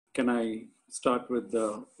Can I start with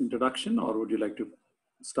the introduction, or would you like to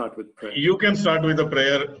start with prayer? You can start with a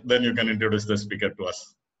prayer, then you can introduce the speaker to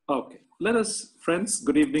us. Okay. Let us, friends,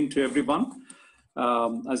 good evening to everyone.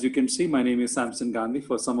 As you can see, my name is Samson Gandhi,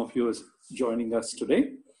 for some of you who are joining us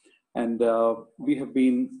today. And we have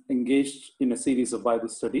been engaged in a series of Bible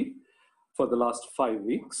study for the last 5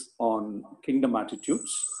 weeks on kingdom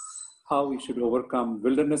attitudes, how we should overcome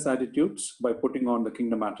wilderness attitudes by putting on the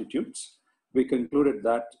kingdom attitudes. We concluded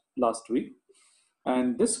that last week.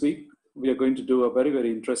 And this week, we are going to do a very,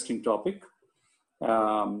 very interesting topic,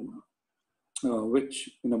 which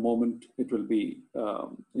in a moment it will be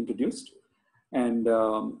introduced. And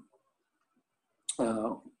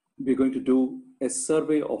we're going to do a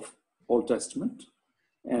survey of Old Testament.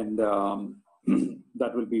 And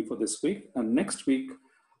that will be for this week. And next week,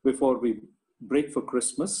 before we break for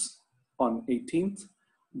Christmas, on 18th,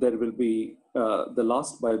 there will be the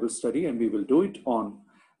last Bible study, and we will do it on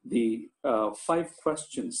the 5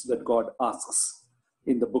 questions that God asks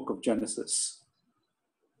in the book of Genesis.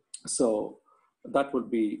 So that will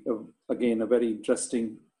be, again, a very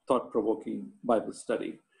interesting, thought-provoking Bible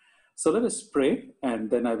study. So let us pray, and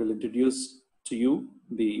then I will introduce to you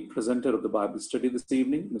the presenter of the Bible study this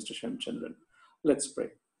evening, Mr. Shem Chandran. Let's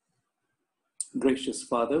pray. Gracious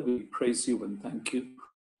Father, we praise you and thank you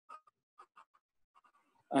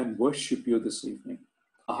and worship you this evening.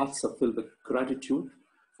 Our hearts are filled with gratitude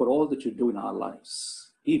for all that you do in our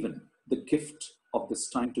lives, even the gift of this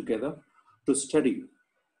time together to study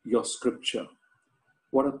your scripture.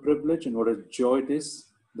 What a privilege and what a joy it is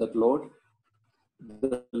that, Lord,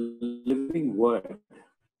 the living word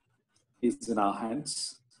is in our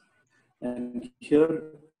hands. And here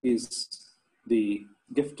is the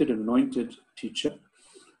gifted and anointed teacher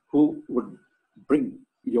who would bring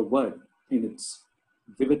your word in its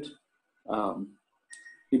vivid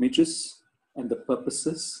images and the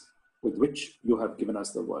purposes with which you have given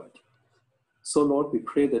us the word. So, Lord, we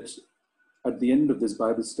pray that at the end of this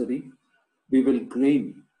Bible study, we will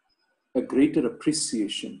gain a greater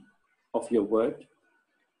appreciation of your word,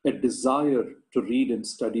 a desire to read and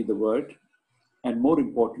study the word, and more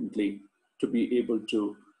importantly, to be able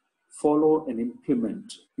to follow and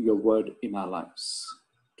implement your word in our lives.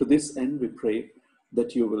 To this end, we pray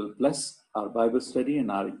that you will bless our Bible study and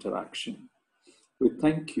our interaction. We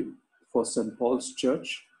thank you for St. Paul's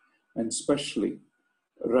Church, and especially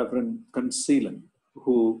Reverend Concealan,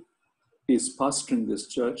 who is pastoring this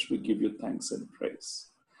church. We give you thanks and praise.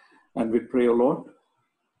 And we pray, O Lord,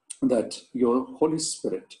 that your Holy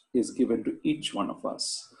Spirit is given to each one of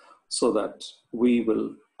us so that we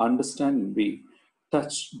will understand and be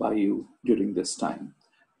touched by you during this time.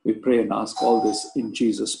 We pray and ask all this in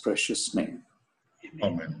Jesus' precious name.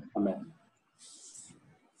 Amen. Amen.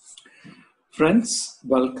 Friends,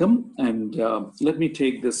 welcome. And let me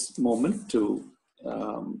take this moment to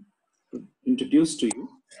introduce to you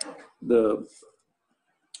the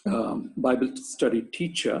Bible study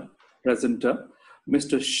teacher, presenter,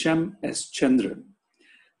 Mr. Shem S. Chandran.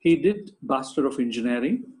 He did Bachelor of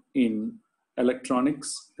Engineering in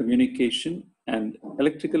Electronics, Communication, and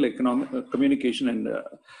Electrical Communication and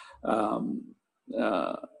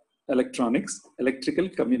Electronics, Electrical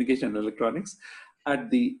Communication and Electronics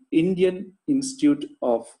at the Indian Institute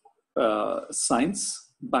of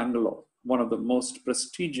Science, Bangalore, one of the most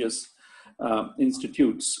prestigious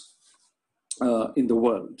institutes in the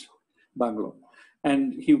world, Bangalore.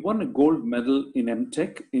 And he won a gold medal in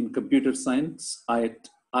MTech in computer science at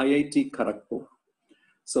IIT Kharagpur.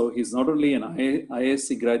 So he's not only an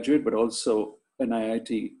IISc graduate, but also an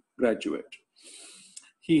IIT graduate.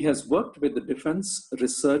 He has worked with the Defense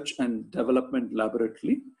Research and Development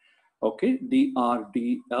Laboratory, okay,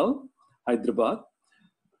 DRDL, Hyderabad.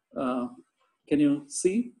 Can you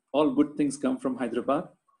see? All good things come from Hyderabad.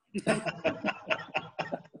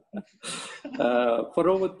 For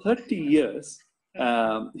over 30 years,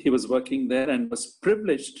 he was working there and was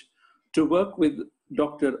privileged to work with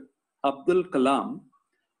Dr. Abdul Kalam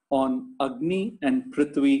on Agni and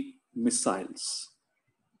Prithvi missiles.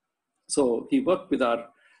 So he worked with our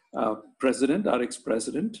president, our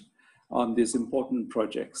ex-president, on these important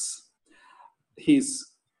projects.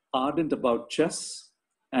 He's ardent about chess,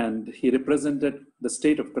 and he represented the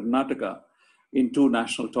state of Karnataka in 2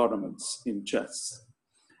 national tournaments in chess.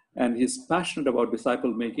 And he's passionate about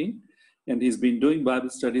disciple making, and he's been doing Bible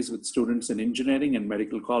studies with students in engineering and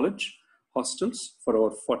medical college hostels for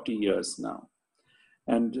over 40 years now.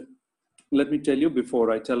 And let me tell you,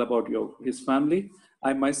 before I tell about his family,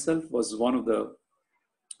 I myself was one of the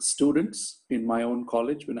students in my own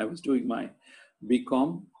college when I was doing my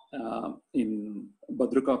BCom in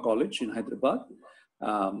Bhadrika College in Hyderabad.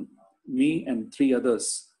 Me and 3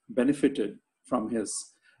 others benefited from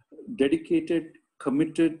his dedicated,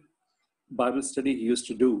 committed Bible study he used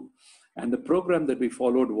to do. And the program that we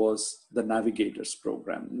followed was the Navigators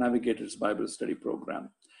program, Navigators Bible Study program,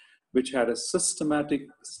 which had a systematic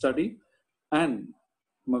study and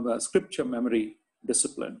scripture memory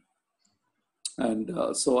discipline. And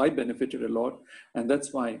so I benefited a lot. And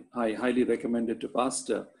that's why I highly recommended to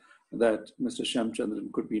Pastor that Mr.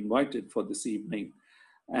 Shamchandran could be invited for this evening.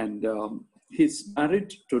 And he's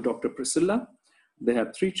married to Dr. Priscilla. They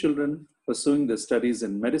have 3 children pursuing their studies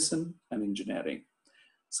in medicine and engineering.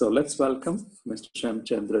 So let's welcome Mr.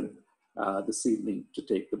 Shamchandran this evening to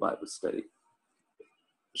take the Bible study.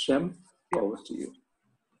 Shem, over to you.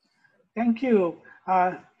 Thank you.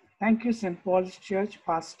 Thank you, St. Paul's Church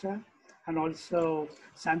Pastor, and also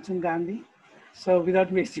Samson Gandhi. So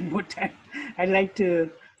without wasting more time, I'd like to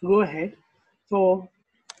go ahead. So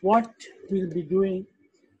what we'll be doing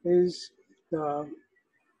is the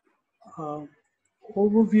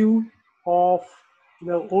overview of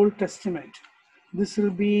the Old Testament. This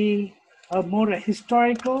will be a more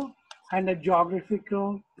historical and a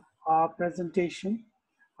geographical presentation.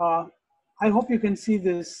 I hope you can see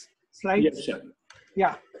this slide. Yes, sure.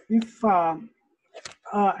 Yeah, if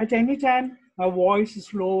at any time my voice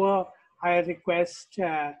is lower, I request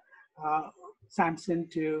Samson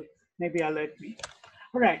to maybe alert me.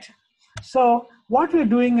 All right, so what we're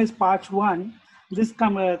doing is part 1. This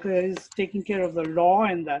is taking care of the law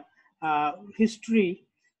and the history,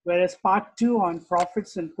 whereas part 2 on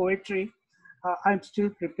prophets and poetry, I'm still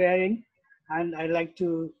preparing, and I like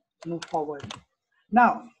to move forward.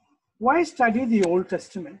 Now, why study the Old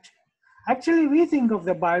Testament? Actually, we think of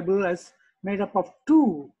the Bible as made up of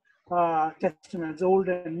 2 testaments, Old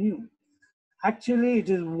and New. Actually, it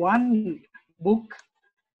is one book.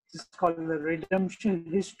 It's called the Redemption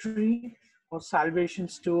History or Salvation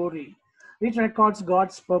Story. It records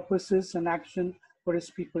God's purposes and action for his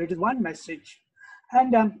people. It is one message.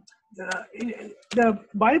 And the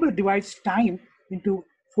Bible divides time into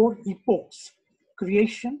 4 epochs: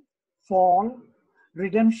 creation, fall,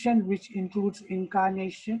 redemption, which includes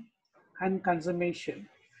incarnation, and consummation.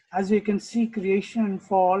 As you can see, creation and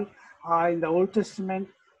fall are in the Old Testament,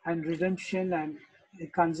 and redemption and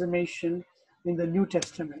consummation in the New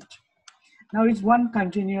Testament. Now it's one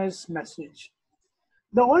continuous message.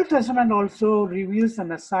 The Old Testament also reveals the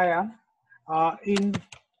Messiah in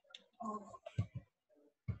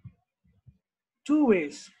 2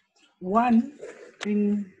 ways. One,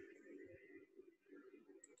 in...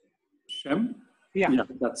 Shem? Yeah,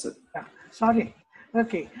 that's it. Yeah, sorry.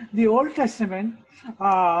 Okay, the Old Testament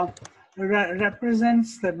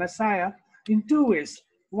represents the Messiah in 2 ways.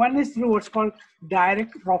 One is through what's called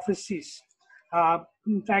direct prophecies.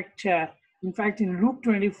 In fact, in Luke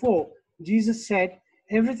 24, Jesus said,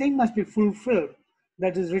 "Everything must be fulfilled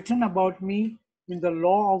that is written about me in the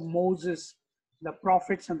law of Moses, the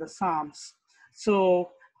prophets, and the Psalms."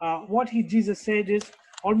 So what Jesus said is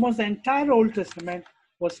almost the entire Old Testament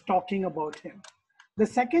was talking about him. The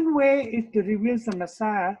second way it reveals the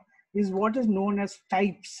Messiah is what is known as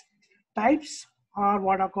types. Types are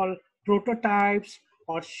what are called prototypes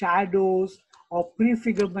or shadows or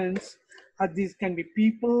prefigurements. These can be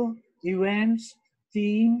people, events,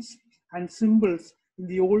 themes, and symbols in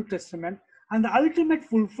the Old Testament. And the ultimate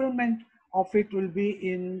fulfillment of it will be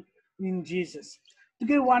in Jesus. To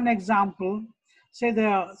give one example, say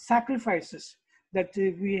the sacrifices that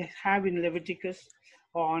we have in Leviticus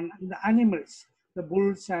on the animals, the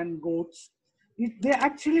bulls and goats, they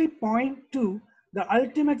actually point to the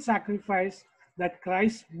ultimate sacrifice that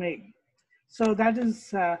Christ made. So that is,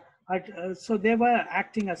 so they were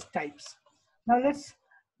acting as types. Now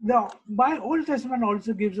the Old Testament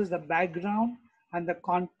also gives us the background and the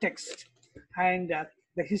context and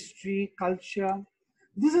the history, culture.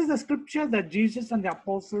 This is the scripture that Jesus and the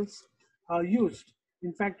apostles used.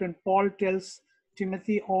 In fact, when Paul tells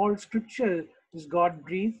Timothy, all scripture is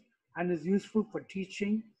God-breathed and is useful for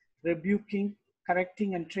teaching, rebuking,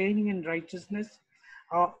 correcting, and training in righteousness,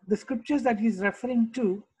 the scriptures that he's referring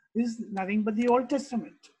to is nothing but the Old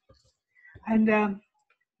Testament. And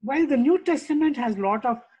while the New Testament has a lot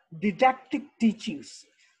of didactic teachings,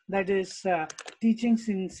 that is teachings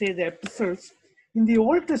in, say, the epistles, in the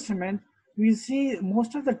Old Testament, we see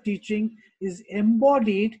most of the teaching is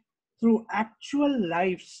embodied through actual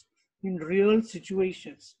lives in real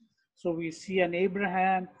situations. So we see an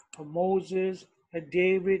Abraham, a Moses, a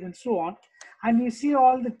David, and so on. And we see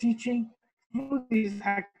all the teaching through these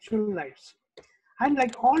actual lives. And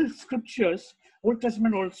like all scriptures, Old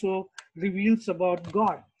Testament also reveals about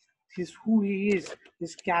God, who he is,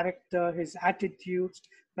 his character, his attitudes,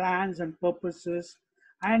 plans, and purposes.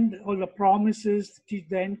 and all the promises, the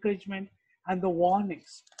encouragement, and the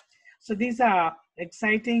warnings. So these are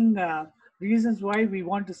exciting reasons why we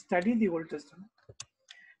want to study the Old Testament.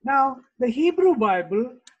 Now, the Hebrew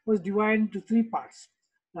Bible was divided into three parts: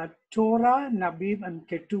 Torah, Nabib, and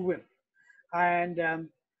Ketuvim. And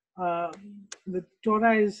uh, the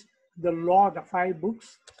Torah is the law, the 5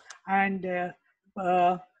 books. And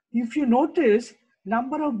uh, if you notice,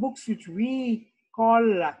 number of books which we call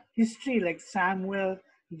history, like Samuel,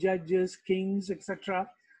 Judges, Kings, etc.,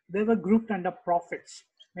 they were grouped under prophets.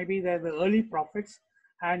 Maybe they're the early prophets,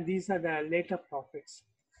 and these are the later prophets.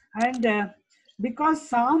 And because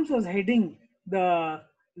Psalms was heading the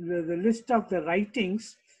list of the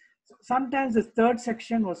writings, sometimes the third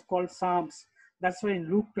section was called Psalms. That's why in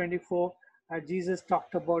Luke 24, Jesus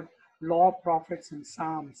talked about law, prophets, and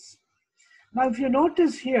Psalms. Now, if you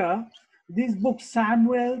notice here, these books,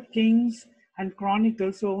 Samuel, Kings, and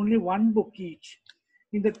Chronicles, so only one book each.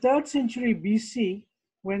 In the 3rd century BC,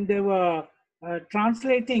 when they were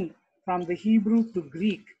translating from the Hebrew to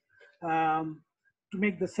Greek to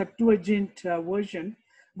make the Septuagint version,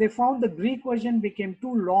 they found the Greek version became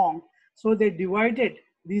too long, so they divided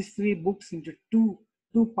these 3 books into two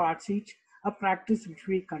parts each, a practice which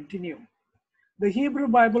we continue. The Hebrew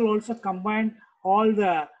Bible also combined all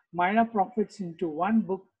the minor prophets into one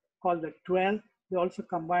book called the 12. They also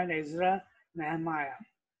combined Ezra, Nehemiah.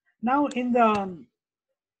 Now, in the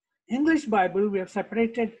English Bible, we have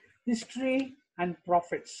separated history and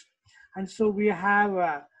prophets. And so we have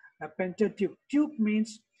a Pentateuch. Tuch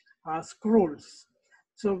means scrolls.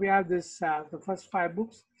 So we have this, the first 5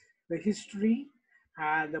 books, the history,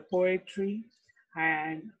 the poetry,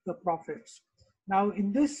 and the prophets. Now,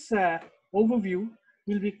 in this overview,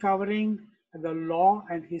 we'll be covering the law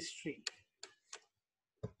and history.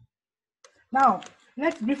 Now,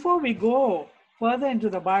 before we go further into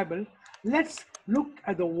the Bible, let's look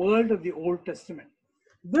at the world of the Old Testament.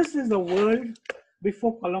 This is the world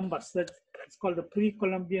before Columbus. It's called the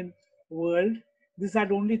pre-Columbian world. This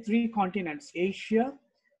had only 3 continents: Asia,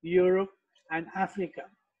 Europe, and Africa.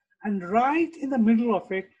 And right in the middle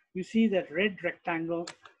of it, you see that red rectangle.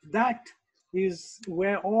 That is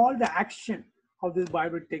where all the action of this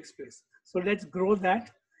Bible takes place. So let's grow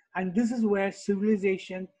that. And this is where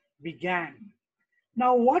civilization began.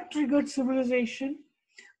 Now, what triggered civilization?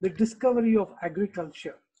 The discovery of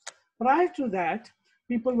agriculture. Prior to that,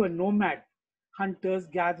 people were nomad, hunters,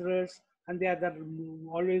 gatherers, and they are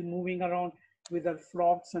always moving around with their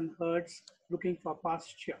flocks and herds looking for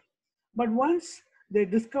pasture. But once they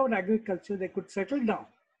discovered agriculture, they could settle down,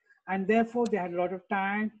 and therefore they had a lot of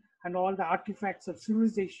time, and all the artifacts of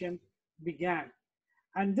civilization began.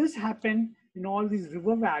 And this happened in all these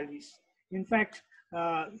river valleys. In fact,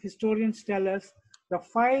 historians tell us the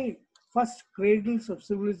 5 first cradles of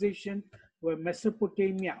civilization were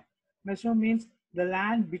Mesopotamia. Meso means the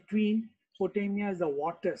land between, Potamia is the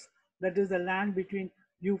waters. That is the land between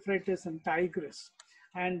Euphrates and Tigris.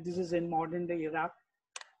 And this is in modern day Iraq.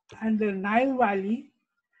 And the Nile Valley.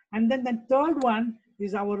 And then the third one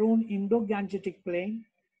is our own Indo-Gangetic plain.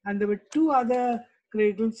 And there were 2 other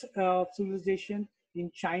cradles of civilization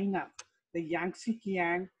in China, the Yangtze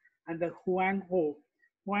Kiang and the Huanghe.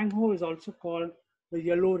 Huanghe is also called the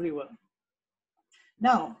Yellow River.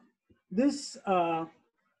 Now, this,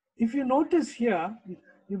 if you notice here,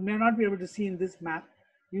 you may not be able to see in this map,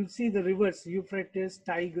 you'll see the rivers, Euphrates,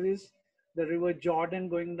 Tigris, the river Jordan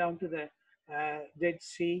going down to the Dead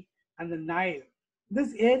Sea, and the Nile.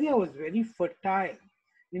 This area was very fertile.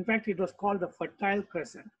 In fact, it was called the Fertile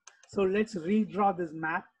Crescent. So let's redraw this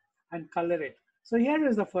map and color it. So here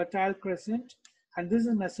is the Fertile Crescent, and this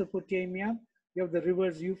is Mesopotamia. You have the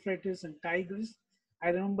rivers Euphrates and Tigris. I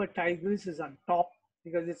remember Tigris is on top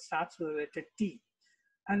because it starts with the letter T.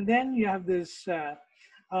 And then you have this,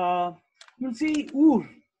 you'll see Ur.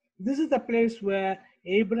 This is the place where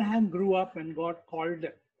Abraham grew up and God called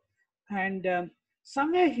him. And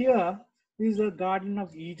somewhere here is the Garden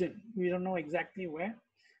of Eden. We don't know exactly where,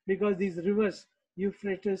 because these rivers,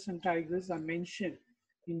 Euphrates and Tigris, are mentioned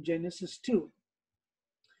in Genesis 2.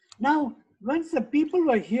 Now, once the people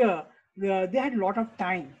were here, they had a lot of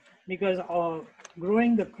time, because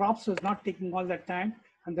growing the crops was not taking all that time,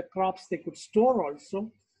 and the crops they could store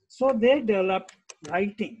also. So they developed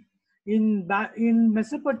writing. In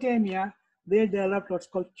Mesopotamia, they developed what's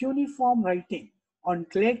called cuneiform writing. On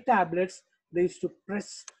clay tablets, they used to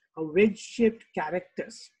press wedge-shaped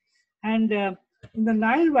characters. And in the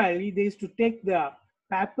Nile Valley, they used to take the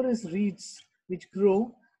papyrus reeds which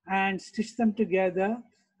grow and stitch them together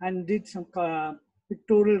and did some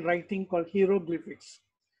pictorial writing called hieroglyphics.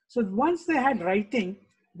 So once they had writing,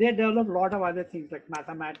 they developed a lot of other things like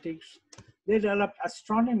mathematics, They developed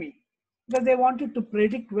astronomy because they wanted to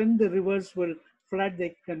predict when the rivers will flood,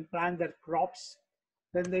 they can plant their crops.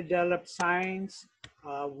 Then they developed science,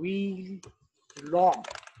 wheel, law.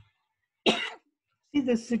 See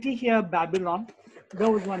the city here, Babylon, there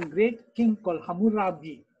was one great king called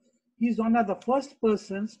Hammurabi. He's one of the first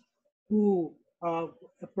persons who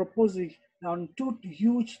proposed on two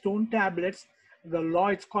huge stone tablets the law.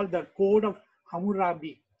 It's called the Code of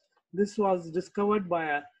Hammurabi. This was discovered by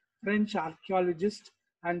a French archaeologist,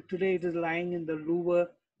 and today it is lying in the Louvre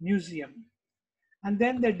Museum. And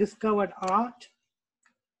then they discovered art,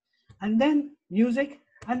 and then music,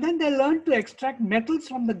 and then they learned to extract metals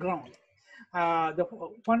from the ground.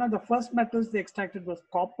 One of the first metals they extracted was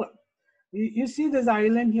copper. You see this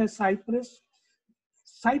island here, Cyprus.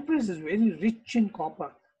 Cyprus is very rich in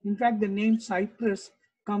copper. In fact, the name Cyprus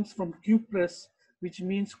comes from Cyprus, which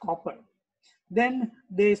means copper. Then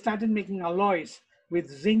they started making alloys with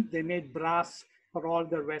zinc. They made brass for all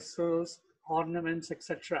the vessels, ornaments,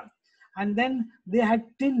 etc. And then they had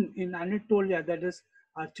tin in Anatolia, that is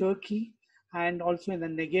Turkey, and also in the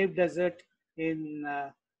Negev desert in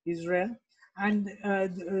Israel. And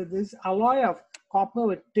this alloy of copper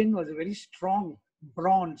with tin was a very strong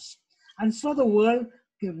bronze. And so the world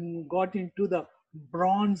got into the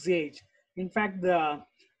Bronze Age. In fact, the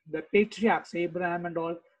patriarchs, Abraham and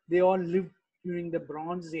all, they all lived during the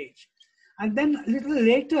Bronze Age. And then a little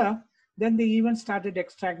later, then they even started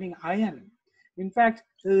extracting iron. In fact,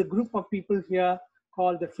 there's a group of people here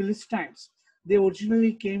called the Philistines. They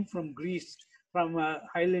originally came from Greece, from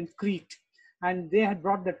island Crete, and they had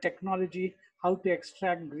brought the technology how to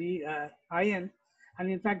extract iron.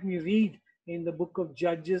 And in fact, we read in the book of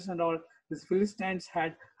Judges and all, these Philistines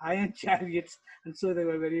had iron chariots, and so they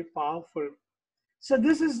were very powerful. So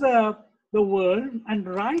this is the world, and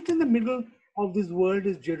right in the middle of this world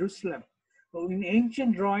is Jerusalem. So in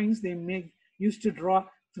ancient drawings, they used to draw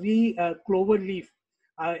three clover leaf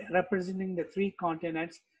representing the three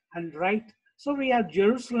continents, and so we have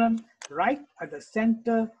Jerusalem right at the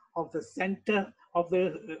center of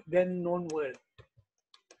the then known world.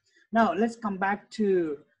 Now let's come back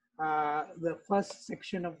to the first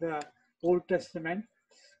section of the Old Testament.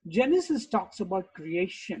 Genesis talks about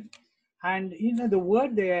creation, and the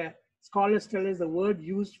word there, scholars tell us the word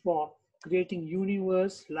used for creating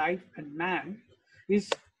universe, life, and man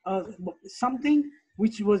is something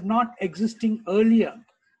which was not existing earlier.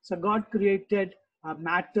 So God created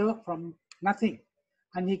matter from nothing,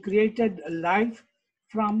 and He created life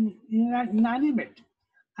from inanimate,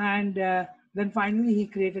 and then finally He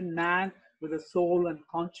created man with a soul and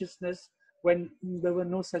consciousness when there were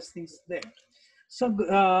no such things there. So,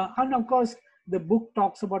 and of course, the book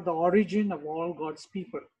talks about the origin of all God's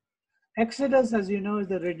people. Exodus, as you know, is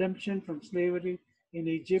the redemption from slavery in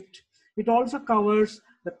Egypt. It also covers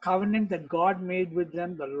the covenant that God made with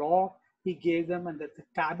them, the law He gave them, and the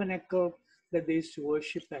tabernacle that they used to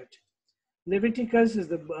worship at. Leviticus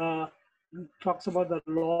is talks about the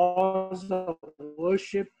laws of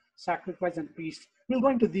worship, sacrifice, and priest. We'll go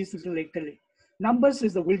into these little later. Numbers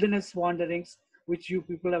is the wilderness wanderings, which you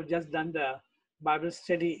people have just done the Bible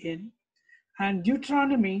study in. And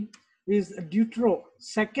Deuteronomy is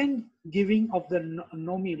second giving of the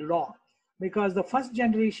Nomi law, because the first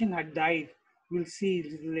generation had died. We'll see a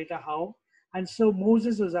little later how. And so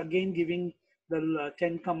Moses was again giving the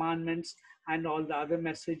 10 commandments and all the other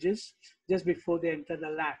messages just before they enter the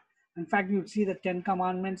land. In fact, you'll see the 10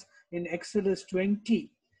 commandments in Exodus 20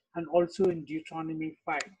 and also in Deuteronomy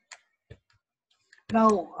 5.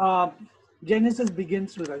 Now, Genesis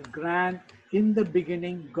begins with a grand, in the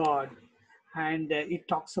beginning, God. And it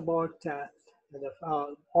talks about the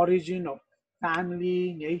origin of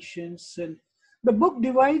family, nations. And the book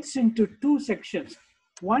divides into two sections.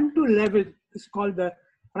 1 to 11 is called the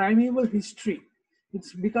primeval history.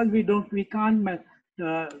 It's because we can't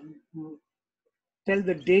tell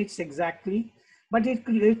the dates exactly, but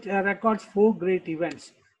it records 4 great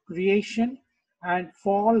events: creation and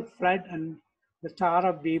fall, flood, and the Tower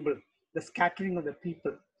of Babel, the scattering of the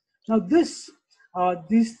people. Now these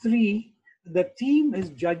three, the theme is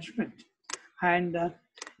judgment. And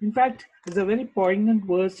in fact, there's a very poignant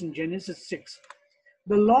verse in Genesis 6.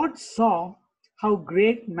 The Lord saw how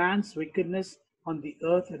great man's wickedness on the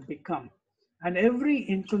earth had become, and every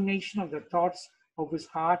inclination of the thoughts of his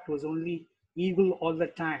heart was only evil all the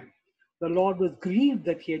time. The Lord was grieved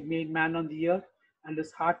that He had made man on the earth, and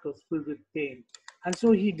His heart was filled with pain. And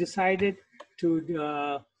so He decided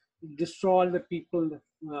to destroy the people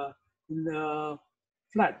in the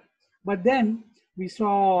flood. But then he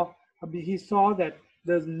saw that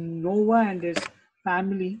there's Noah and his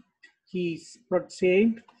family He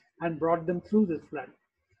saved and brought them through the flood.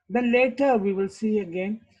 Then later we will see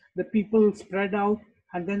again the people spread out,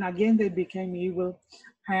 and then again they became evil,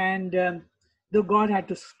 and the God had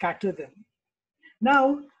to scatter them.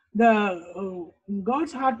 Now,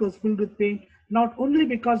 God's heart was filled with pain, not only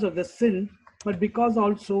because of the sin, but because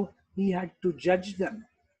also he had to judge them.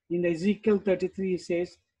 In Ezekiel 33, he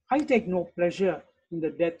says, I take no pleasure in the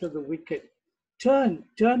death of the wicked. Turn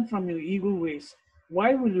from your evil ways.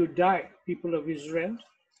 Why will you die, people of Israel?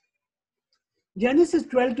 Genesis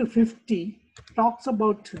 12 to 50 talks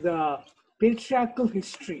about the patriarchal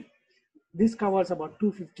history. This covers about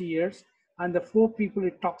 250 years, and the four people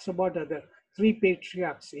it talks about are the three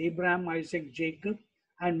patriarchs, Abraham, Isaac, Jacob,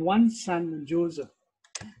 and one son, Joseph.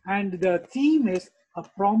 And the theme is a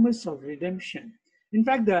promise of redemption. In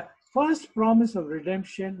fact, the first promise of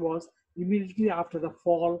redemption was immediately after the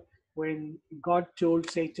fall, when God told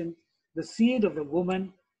Satan, the seed of the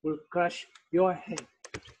woman will crush your head.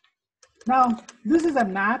 Now, this is a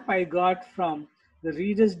map I got from the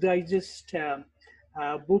Reader's Digest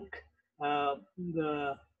book,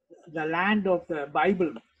 the Land of the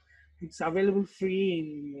Bible. It's available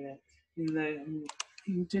free in the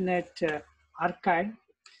Internet archive.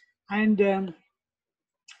 And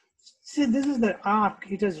see, this is the ark.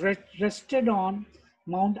 It has rested on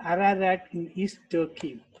Mount Ararat in East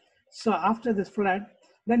Turkey. So after this flood,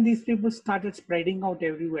 then these people started spreading out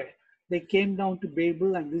everywhere. They came down to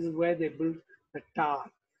Babel, and this is where they built the tower.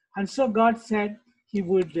 And so God said he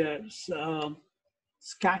would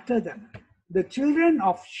scatter them. The children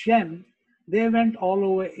of Shem, they went all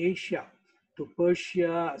over Asia, to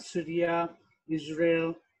Persia, Syria,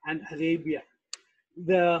 Israel, and Arabia.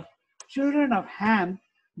 The children of Ham,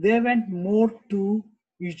 they went more to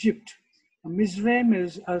Egypt. Mizraim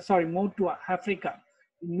is, more to Africa.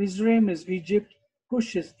 Mizraim is Egypt,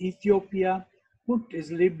 Cush is Ethiopia, Put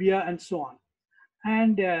is Libya, and so on.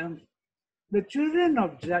 And the children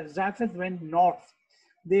of Japheth went north.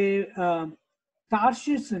 They,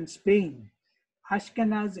 Tarshish in Spain,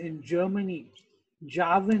 Ashkenaz in Germany,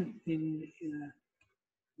 Javan in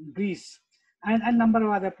Greece, and a number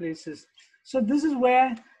of other places. So this is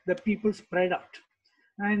where the people spread out.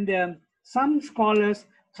 And some scholars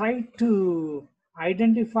try to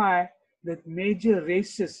identify the major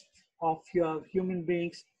races of your human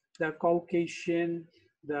beings, the Caucasian,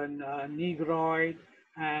 the Negroid,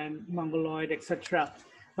 and Mongoloid, etc.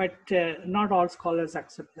 But not all scholars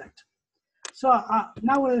accept that. So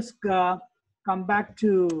now let's come back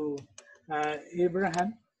to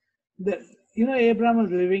Abraham. Abraham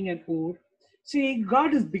was living in Ur. See,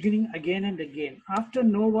 God is beginning again and again. After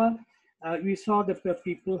Noah, we saw that the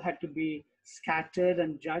people had to be scattered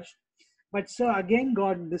and judged. But so again,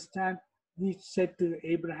 God this time, he said to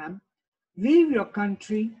Abraham, leave your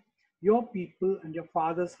country, your people, and your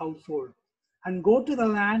father's household, and go to the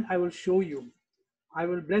land I will show you. I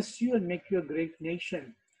will bless you and make you a great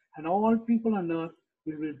nation, and all people on earth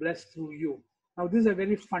will be blessed through you. Now, this is a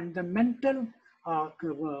very fundamental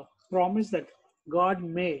promise that God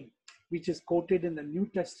made, which is quoted in the New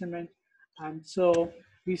Testament. And so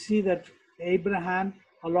we see that Abraham,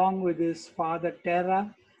 along with his father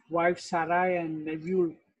Terah, wife Sarai, and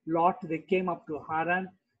nephew Lot, they came up to Haran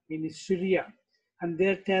in Syria. And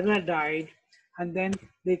there Terah died, and then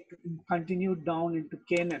they continued down into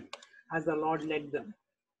Canaan as the Lord led them.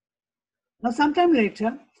 Now, sometime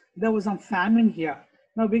later, there was some famine here.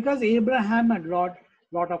 Now, because Abraham had lot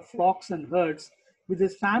of flocks and herds, with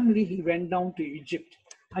his family, he went down to Egypt.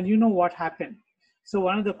 And you know what happened? So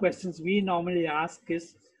one of the questions we normally ask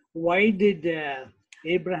is, why did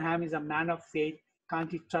Abraham is a man of faith?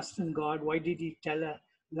 Can't he trust in God? Why did he tell a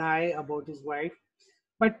lie about his wife?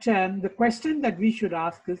 But the question that we should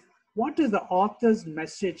ask is, what is the author's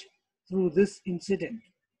message through this incident?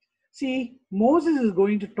 See, Moses is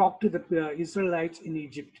going to talk to the Israelites in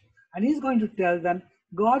Egypt, and he's going to tell them,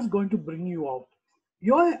 God's going to bring you out.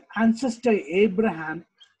 Your ancestor Abraham,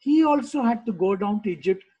 he also had to go down to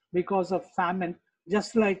Egypt because of famine,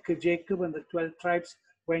 just like Jacob and the 12 tribes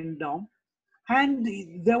went down.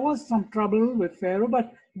 And there was some trouble with Pharaoh,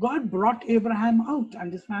 but God brought Abraham out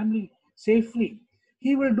and his family safely.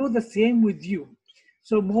 He will do the same with you.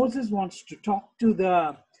 So Moses wants to talk to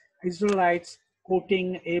the Israelites,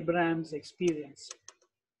 quoting Abraham's experience.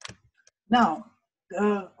 Now,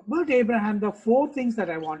 about Abraham, the four things that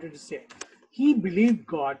I wanted to say. He believed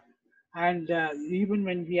God, and even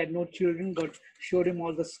when he had no children, God showed him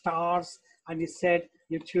all the stars, and he said,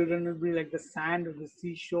 your children will be like the sand of the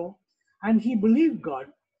seashore. And he believed God,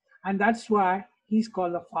 and that's why he's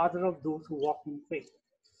called the father of those who walk in faith.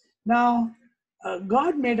 Now,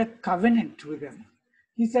 God made a covenant with him.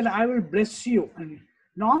 He said, I will bless you. And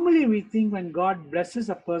normally we think when God blesses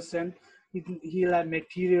a person, he'll have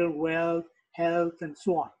material wealth, health, and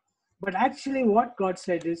so on. But actually, what God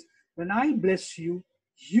said is, when I bless you,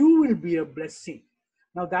 you will be a blessing.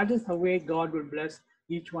 Now, that is the way God will bless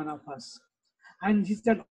each one of us. And he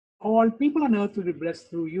said, all people on earth will be blessed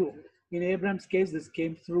through you. In Abraham's case, this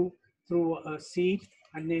came through a seed,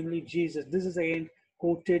 and namely Jesus. This is again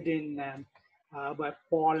quoted in by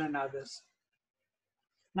Paul and others.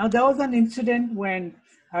 Now, there was an incident when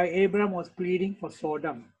Abraham was pleading for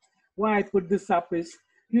Sodom. Why I put this up is,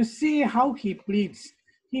 you see how he pleads.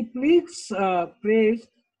 He pleads praise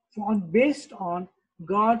based on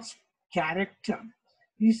God's character.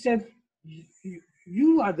 He said,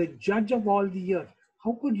 You are the judge of all the earth.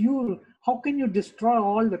 How can you destroy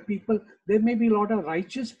all the people? There may be a lot of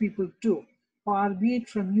righteous people too. Far be it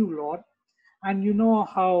from you, Lord. And you know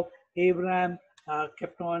how Abraham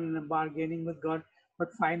kept on bargaining with God,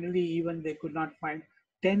 but finally, even they could not find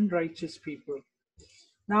 10 righteous people.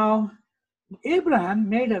 Now, Abraham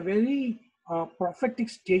made a very prophetic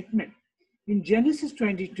statement. In Genesis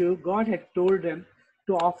 22, God had told him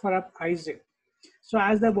to offer up Isaac. So,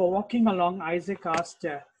 as they were walking along, Isaac asked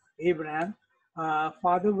Abraham,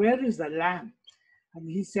 Father, where is the lamb? And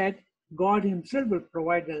he said, God himself will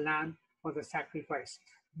provide the lamb for the sacrifice.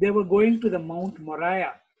 They were going to the Mount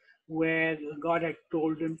Moriah, where God had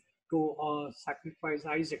told him to sacrifice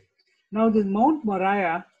Isaac. Now, this Mount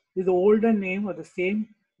Moriah is the older name of the same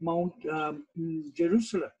Mount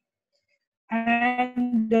Jerusalem.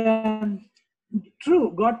 And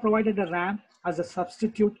true, God provided a ram as a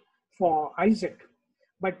substitute for Isaac.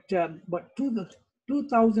 But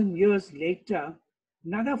 2,000 years later,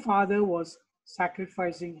 another father was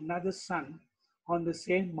sacrificing another son on the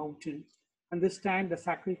same mountain. And this time the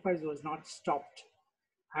sacrifice was not stopped.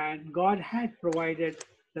 And God had provided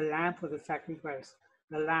the lamb for the sacrifice,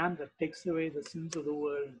 the lamb that takes away the sins of the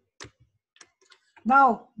world.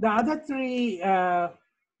 Now, the other three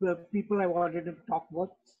the people I wanted to talk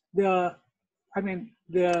about,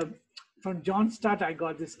 from John Stott, I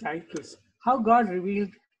got this title, how God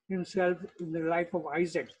revealed himself in the life of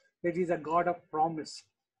Isaac, that he's a God of promise.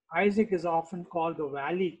 Isaac is often called the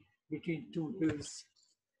valley between two hills.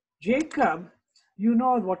 Jacob, you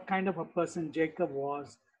know what kind of a person Jacob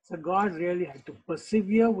was. So God really had to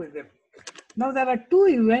persevere with him. Now, there are two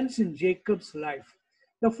events in Jacob's life.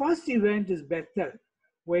 The first event is Bethel,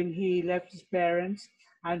 when he left his parents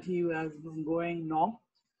and he was going north.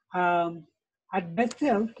 At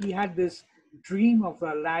Bethel, he had this dream of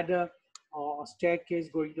a ladder or staircase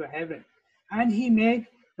going to heaven. And he made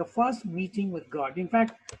the first meeting with God. In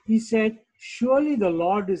fact, he said, surely the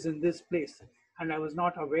Lord is in this place, and I was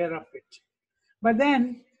not aware of it. But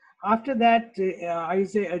then, after that,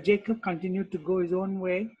 Jacob continued to go his own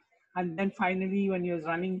way. And then finally, when he was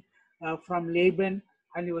running from Laban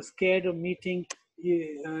and he was scared of meeting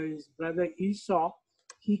his brother Esau,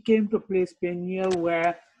 he came to a place, Peniel,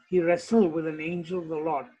 where he wrestled with an angel of the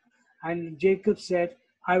Lord. And Jacob said,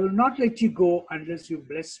 I will not let you go unless you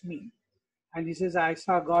bless me. And he says, I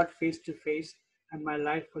saw God face to face and my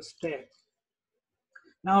life was spared.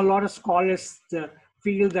 Now, a lot of scholars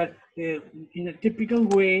feel that in a typical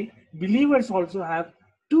way, believers also have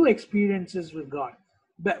two experiences with God.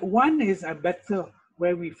 But one is a Bethel,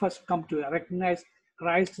 where we first come to recognize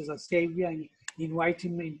Christ as a Savior and invite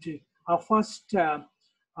Him into our first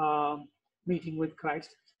meeting with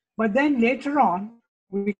Christ. But then later on,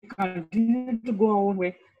 we continue to go our own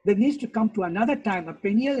way. There needs to come to another time, a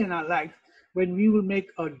Peniel in our life, when we will make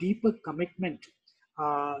a deeper commitment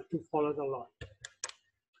to follow the Lord.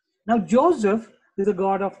 Now, Joseph is a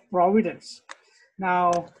God of providence.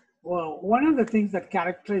 Now, one of the things that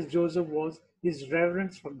characterized Joseph was his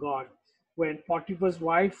reverence for God. When Potiphar's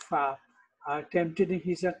wife tempted him,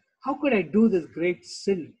 he said, how could I do this great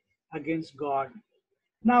sin against God?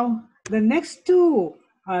 Now, the next two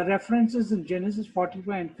references in Genesis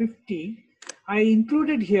 45 and 50, I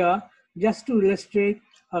included here just to illustrate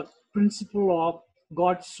a principle of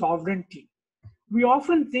God's sovereignty. We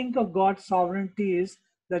often think of God's sovereignty is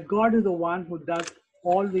that God is the one who does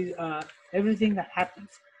all the everything that happens.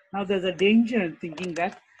 Now, there's a danger in thinking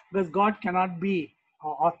that, because God cannot be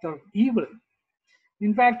author of evil.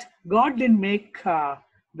 In fact, God didn't make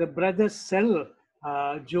the brothers sell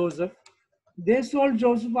Joseph. They sold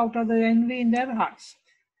Joseph out of the envy in their hearts.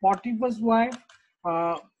 Potiphar's wife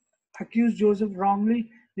accused Joseph wrongly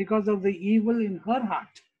because of the evil in her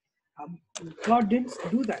heart. God didn't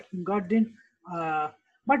do that. God didn't.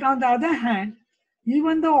 But on the other hand,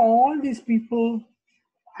 even though all these people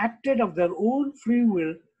acted of their own free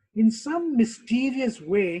will, in some mysterious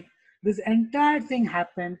way, this entire thing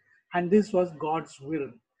happened, and this was God's will.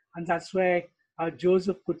 And that's why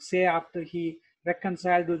Joseph could say, after he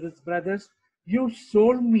reconciled with his brothers. You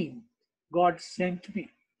sold me, God sent me.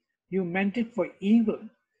 You meant it for evil,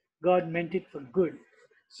 God meant it for good.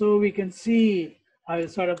 So we can see a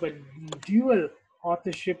sort of a dual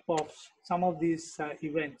authorship of some of these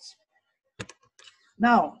events.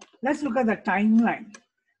 Now, let's look at the timeline.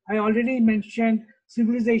 I already mentioned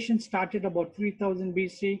civilization started about 3000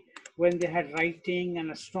 BC when they had writing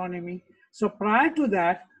and astronomy. So prior to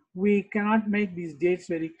that, we cannot make these dates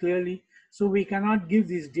very clearly. So we cannot give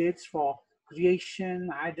these dates for creation,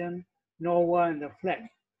 Adam, Noah, and the flood.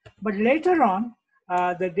 But later on,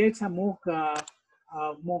 the dates are more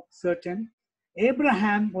certain.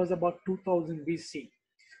 Abraham was about 2000 BC.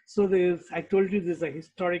 So I told you this is a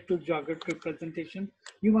historical geographical presentation.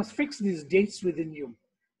 You must fix these dates within you.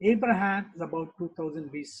 Abraham is about 2000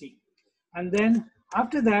 BC. And then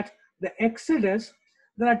after that, the Exodus,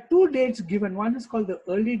 there are two dates given. One is called the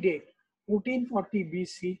early date, 1440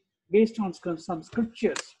 BC, based on some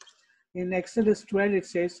scriptures. In Exodus 12, it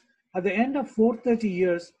says, at the end of 430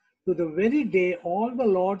 years, to the very day all the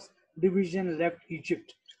Lord's division left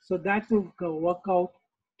Egypt. So that will work out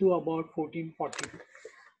to about 1440.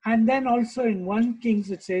 And then also in 1 Kings,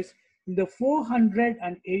 it says, in the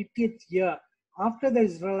 480th year, after the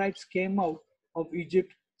Israelites came out of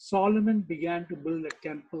Egypt, Solomon began to build the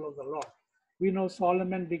temple of the Lord. We know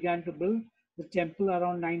Solomon began to build the temple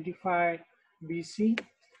around 95 BC.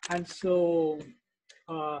 And so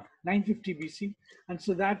 950 BC. And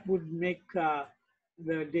so that would make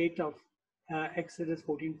the date of Exodus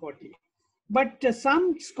 1440. But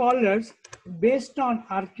some scholars, based on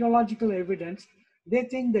archaeological evidence, they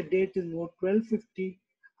think the date is more 1250.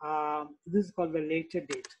 This is called the later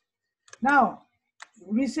date. Now,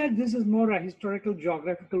 we said this is more a historical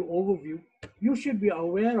geographical overview. You should be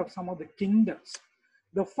aware of some of the kingdoms.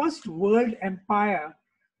 The first world empire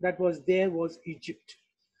that was there was Egypt.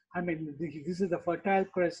 I mean, this is the Fertile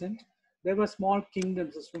Crescent. There were small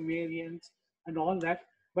kingdoms, the Sumerians and all that,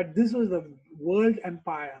 but this was the world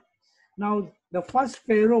empire. Now, the first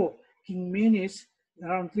pharaoh, King Menes,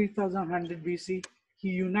 around 3100 BC, he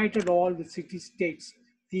united all the city-states,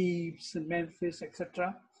 Thebes, Memphis,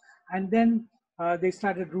 etc. And then they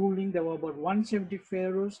started ruling. There were about 170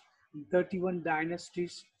 pharaohs in 31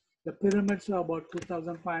 dynasties. The pyramids were about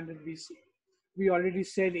 2500 BC. We already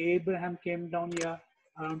said Abraham came down here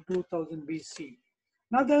around 2000 BC.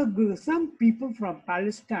 Now, there were some people from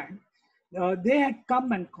Palestine. They had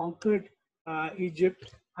come and conquered Egypt.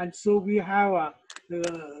 And so we have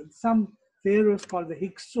some pharaohs called the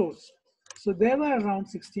Hyksos. So they were around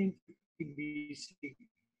 1650 BC.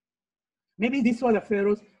 Maybe these were the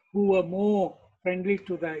pharaohs who were more friendly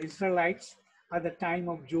to the Israelites at the time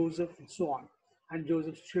of Joseph and so on, and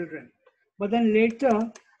Joseph's children. But then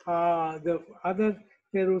later, the other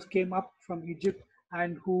pharaohs came up from Egypt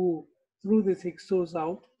and who threw the Hyksos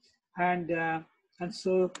out. And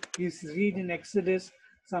so you read in Exodus,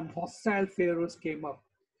 some hostile pharaohs came up.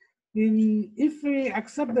 If we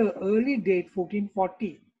accept the early date,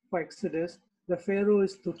 1440 for Exodus, the pharaoh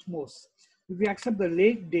is Thutmose. If we accept the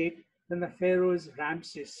late date, then the pharaoh is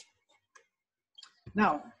Ramses.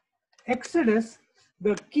 Now, Exodus,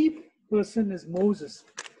 the key person is Moses.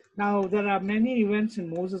 Now, there are many events in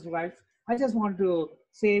Moses' life. I just want to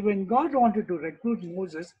say when God wanted to recruit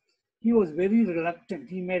Moses, he was very reluctant.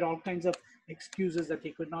 He made all kinds of excuses that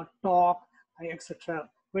he could not talk, etc.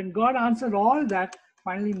 When God answered all that,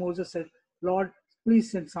 finally Moses said, Lord,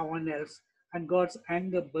 please send someone else. And God's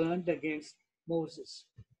anger burned against Moses.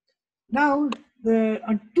 Now, there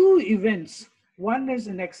are two events. One is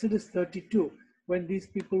in Exodus 32, when these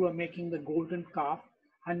people were making the golden calf,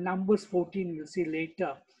 and Numbers 14, we'll see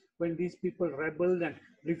later, when these people rebelled and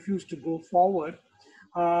refused to go forward.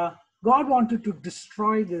 God wanted to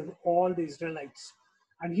destroy all the Israelites.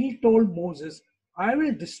 And he told Moses, I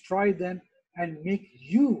will destroy them and make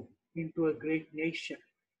you into a great nation.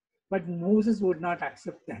 But Moses would not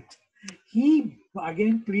accept that. He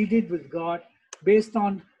again pleaded with God based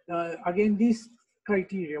on, again, these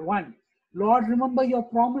criteria. One, Lord, remember your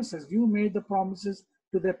promises. You made the promises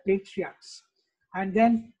to the patriarchs. And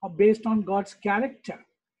then based on God's character,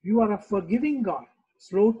 you are a forgiving God,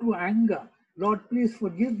 slow to anger. Lord, please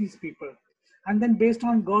forgive these people. And then based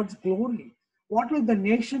on God's glory, what will the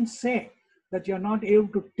nation say? That you're not able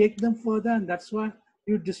to take them further and that's why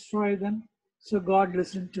you destroy them? So God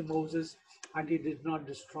listened to Moses and he did not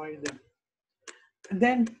destroy them. And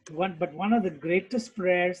then one of the greatest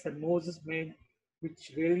prayers that Moses made,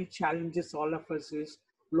 which really challenges all of us, is,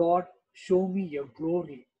 Lord, show me your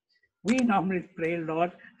glory. We normally pray,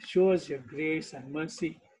 Lord, show us your grace and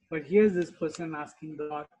mercy. But here's this person asking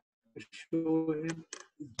God to show him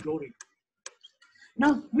his glory.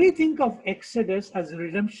 Now, we think of Exodus as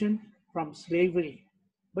redemption from slavery,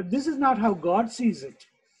 but this is not how God sees it.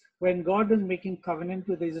 When God was making covenant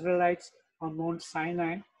with the Israelites on Mount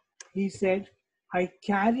Sinai, he said, I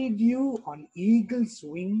carried you on eagle's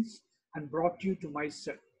wings and brought you to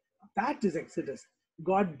myself. That is Exodus,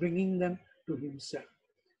 God bringing them to himself.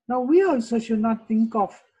 Now, we also should not think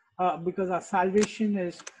of, because our salvation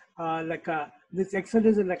is this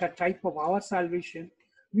Exodus is like a type of our salvation.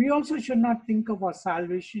 We also should not think of our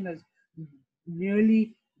salvation as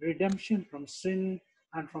merely redemption from sin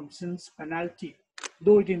and from sin's penalty,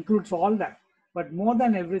 though it includes all that. But more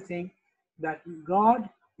than everything, that God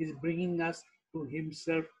is bringing us to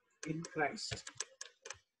himself in Christ.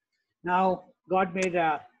 Now, God made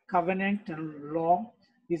a covenant and law.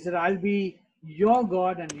 He said, I'll be your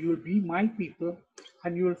God and you will be my people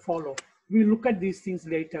and you will follow. We'll look at these things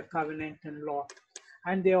later, covenant and law.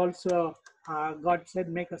 And they also, God said,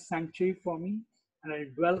 make a sanctuary for me and I'll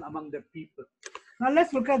dwell among the people. Now,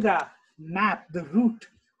 let's look at the map, the route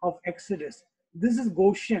of Exodus. This is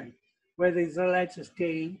Goshen, where the Israelites are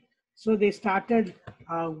staying. So they started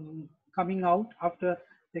coming out after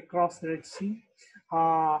they crossed the Red Sea.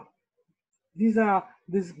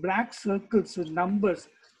 These black circles with numbers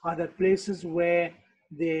are the places where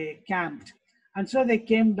they camped. And so they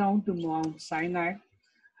came down to Mount Sinai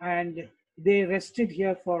and they rested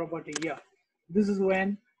here for about a year. This is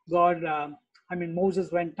when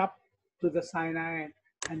Moses went up to the Sinai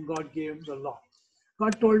and God gave him the law.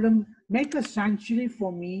 God told him, make a sanctuary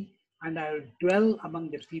for me and I will dwell among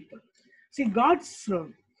the people. See, God's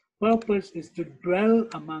purpose is to dwell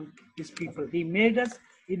among his people. He made us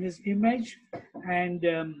in his image, and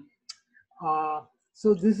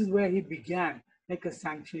so this is where he began, like a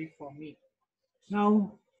sanctuary for me.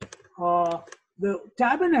 Now, the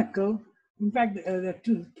tabernacle, in fact, there are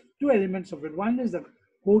two elements of it. One is the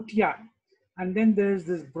courtyard, and then there's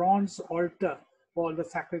this bronze altar for all the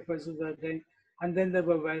sacrifices that day, and then there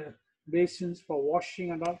were basins for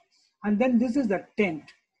washing and all. And then this is the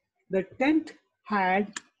tent. The tent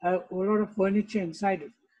had a lot of furniture inside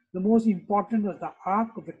it. The most important was the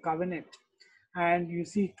Ark of the Covenant. And you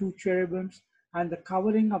see two cherubims, and the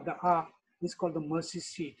covering of the Ark is called the mercy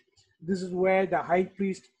seat. This is where the high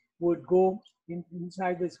priest would go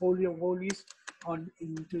inside this Holy of Holies,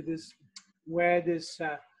 into this, where this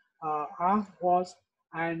Ark was,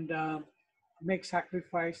 and make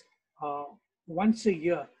sacrifice once a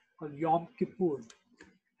year called Yom Kippur.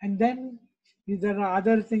 And then there are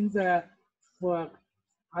other things for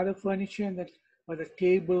other furniture that for the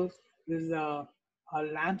table. There's a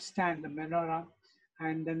lampstand, the menorah,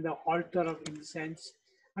 and then the altar of incense.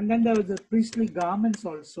 And then there was the priestly garments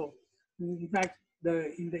also. In fact,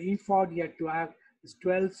 in the ephod, you had to have these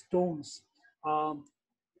 12 stones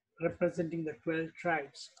representing the 12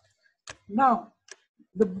 tribes. Now,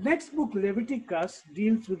 the next book, Leviticus,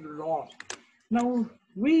 deals with law. Now,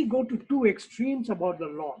 we go to two extremes about the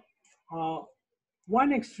law.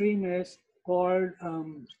 One extreme is called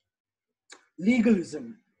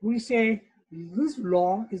legalism. We say this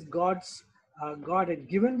law is God's, God had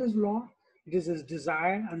given this law, it is his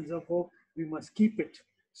desire, and therefore we must keep it.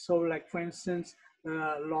 So, like for instance,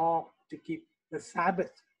 the law to keep the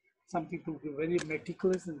Sabbath. Some people are very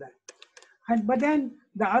meticulous in that. But then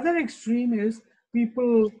the other extreme is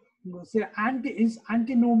people say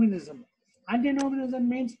antinomianism. Antinomianism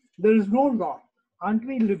means there is no law. Aren't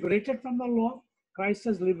we liberated from the law? Christ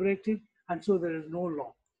has liberated, and so there is no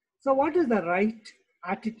law. So what is the right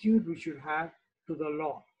attitude we should have to the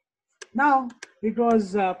law? Now, it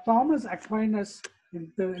was Thomas Aquinas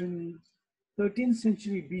in 13th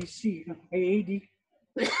century BC, AD,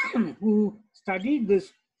 who studied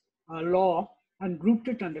this law and grouped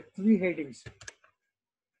it under three headings: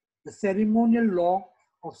 the ceremonial law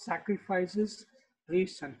of sacrifices,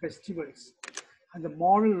 priests, and festivals, and the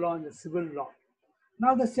moral law and the civil law.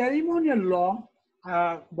 Now, the ceremonial law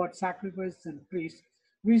about sacrifices and priests,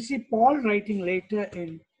 we see Paul writing later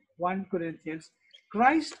in 1 Corinthians,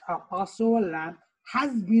 Christ, our Passover lamb,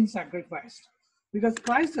 has been sacrificed, because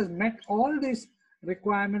Christ has met all these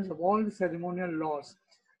requirements of all the ceremonial laws.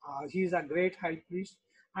 He is a great high priest,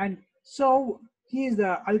 and so he is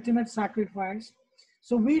the ultimate sacrifice.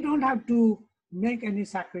 So we don't have to make any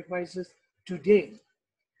sacrifices today.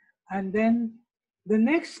 And then the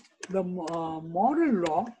moral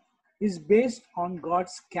law is based on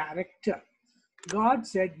God's character. God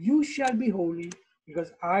said, you shall be holy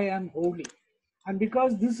because I am holy. And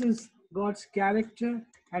because this is God's character,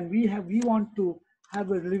 and we want to have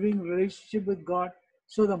a living relationship with God,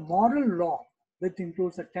 so the moral law, that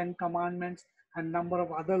includes the 10 commandments and number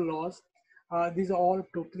of other laws, these are all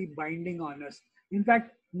totally binding on us. In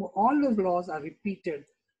fact, all those laws are repeated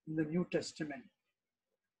in the New Testament.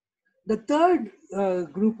 The third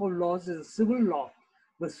group of laws is civil law,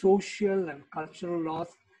 the social and cultural laws.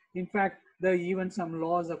 In fact, there are even some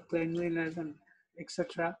laws of cleanliness and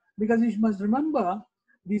etc. Because you must remember,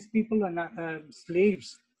 these people are not,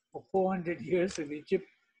 slaves for 400 years in Egypt,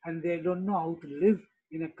 and they don't know how to live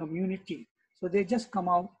in a community. So they just come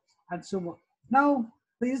out and so on. Now,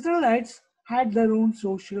 the Israelites had their own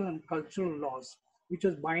social and cultural laws, which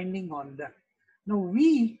was binding on them. Now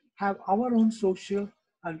we have our own social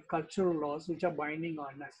and cultural laws which are binding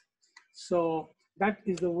on us. So that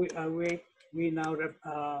is the way we now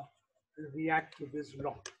react to this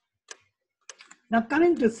law. Now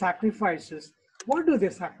coming to sacrifices, what do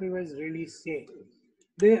the sacrifices really say?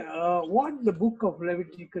 What the book of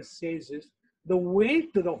Leviticus says is the way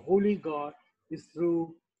to the holy God is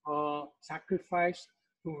through sacrifice,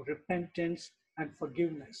 through repentance and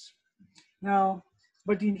forgiveness. Now,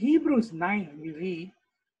 but in Hebrews 9, we read,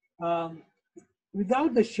 um,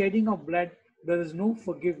 without the shedding of blood, there is no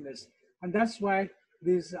forgiveness. And that's why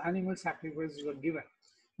these animal sacrifices were given.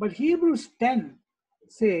 But Hebrews 10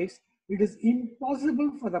 says, it is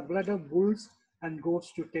impossible for the blood of bulls and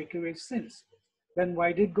goats to take away sins. Then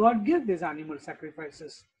why did God give these animal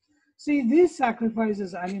sacrifices? See, these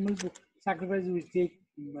sacrifices, animal sacrifices which they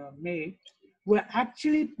made, were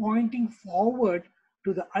actually pointing forward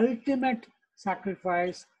to the ultimate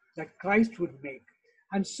sacrifice that Christ would make.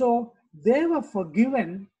 And so they were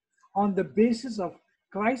forgiven on the basis of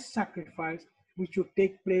Christ's sacrifice, which would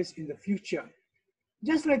take place in the future.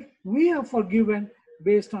 Just like we are forgiven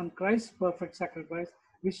based on Christ's perfect sacrifice,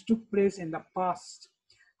 which took place in the past.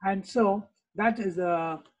 And so that is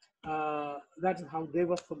how they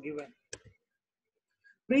were forgiven.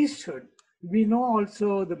 Priesthood. We know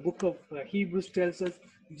also the book of Hebrews tells us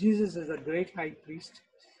Jesus is a great high priest.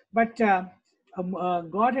 But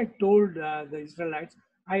God had told the Israelites,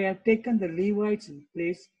 I have taken the Levites in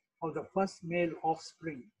place of the first male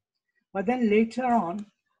offspring. But then later on,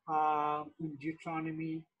 in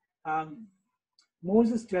Deuteronomy,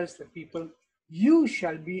 Moses tells the people, you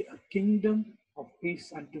shall be a kingdom of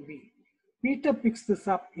priests unto me. Peter picks this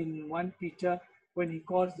up in 1 Peter when he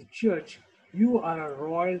calls the church, you are a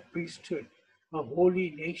royal priesthood, a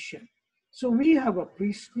holy nation. So we have a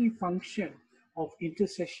priestly function of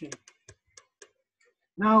intercession.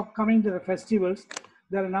 Now coming to the festivals,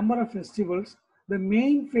 there are a number of festivals. The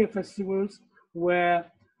main festivals were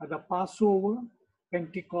the Passover,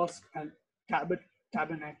 Pentecost, and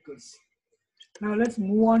Tabernacles. Now let's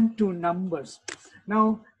move on to Numbers.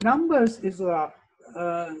 Now Numbers is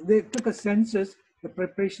they took a census, the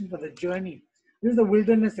preparation for the journey. This is the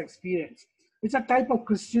wilderness experience. It's a type of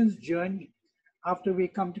Christian's journey. After we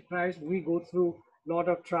come to Christ, we go through a lot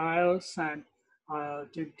of trials and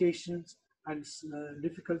temptations and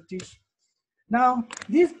difficulties. Now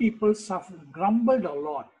these people grumbled a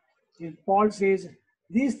lot. And Paul says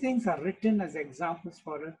these things are written as examples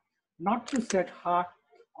for us, not to set heart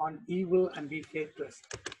on evil and be faithless.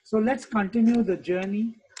 So let's continue the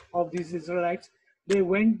journey of these Israelites. They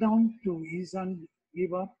went down to Eastern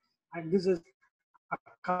River, and this is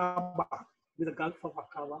Aqaba, with the Gulf of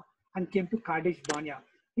Aqaba, and came to Kadesh Barnea.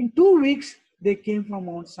 In 2 weeks, they came from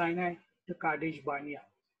Mount Sinai to Kadesh Barnea.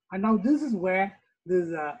 And now this is where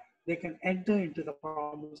they can enter into the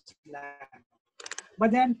promised land.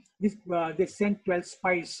 But then they sent 12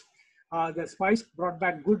 spies. The spies brought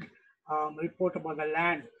back good report about the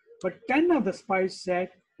land. But 10 of the spies said,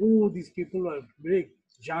 oh, these people are big,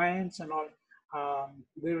 giants and all,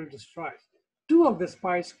 they will destroy us. 2 of the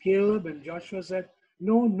spies, Caleb and Joshua, said,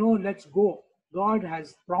 no, let's go. God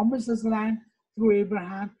has promised this land through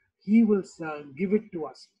Abraham. He will give it to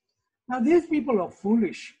us. Now, these people are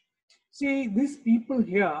foolish. See, these people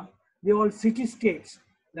here, they're all city-states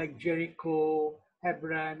like Jericho,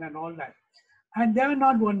 Hebron, and all that. And they are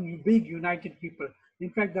not one big united people. In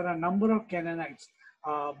fact, there are a number of Canaanites,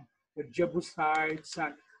 the Jebusites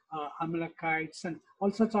and Amalekites, and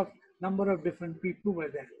all sorts of number of different people were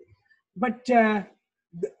there. But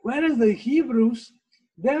whereas the Hebrews,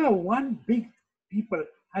 they were one big people,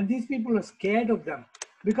 and these people were scared of them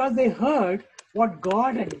because they heard what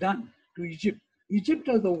God had done to Egypt. Egypt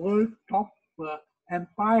was the world's top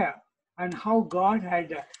empire, and how God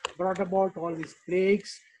had brought about all these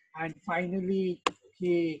plagues, and finally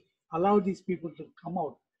he allowed these people to come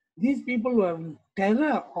out. These people were in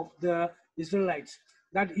terror of the Israelites.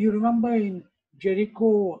 That you remember in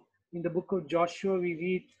Jericho, in the book of Joshua, we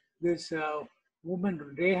read this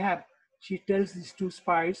woman, Rahab. She tells these 2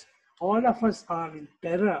 spies, all of us are in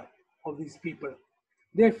terror of these people.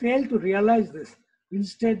 They failed to realize this.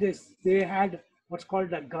 Instead, they had what's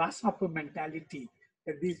called a grasshopper mentality,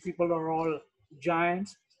 that these people are all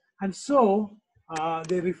giants. And so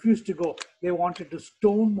they refused to go. They wanted to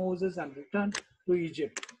stone Moses and return to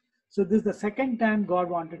Egypt. So this is the second time God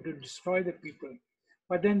wanted to destroy the people.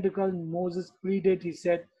 But then because Moses pleaded, he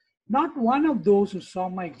said, not one of those who saw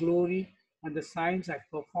my glory and the signs I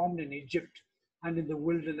performed in Egypt and in the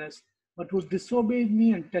wilderness, but who disobeyed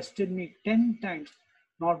me and tested me 10 times,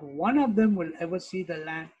 not one of them will ever see the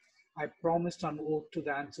land I promised on oath to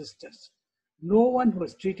the ancestors. No one who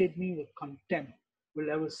has treated me with contempt will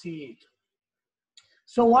ever see it.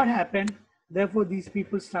 So what happened? Therefore, these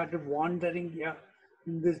people started wandering here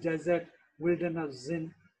in this desert wilderness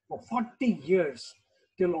Zin for 40 years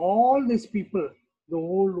till all these people, the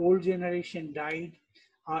old generation died,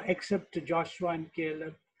 except Joshua and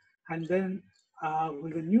Caleb. And then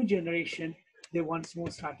with the new generation, they once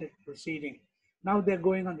more started proceeding. Now they're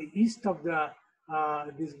going on the east of the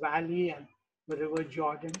this valley and the river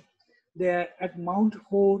Jordan. They're at Mount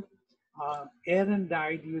Hor. Aaron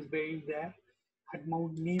died; he was buried there. At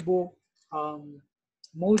Mount Nebo,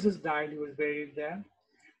 Moses died; he was buried there.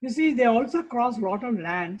 You see, they also crossed a lot of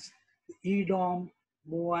lands: Edom,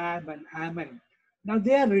 Moab, and Ammon. Now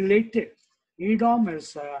they are related. Edom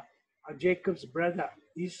is Jacob's brother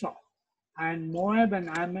Esau, and Moab and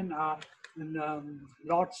Ammon are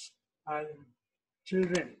Lot's uh,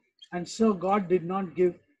 children. And so God did not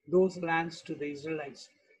give those lands to the Israelites.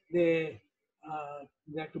 They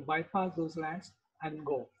had to bypass those lands and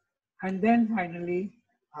go. And then finally,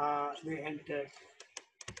 they entered.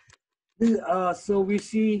 So we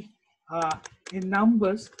see in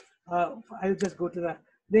Numbers, I'll just go to that.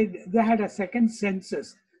 They had a second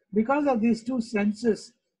census. Because of these two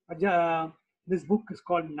census, this book is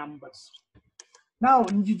called Numbers. Now,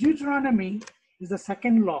 Deuteronomy is the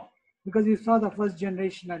second law, because you saw the first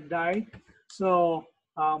generation had died. So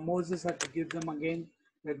Moses had to give them again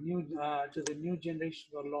to the new generation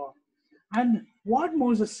of the law. And what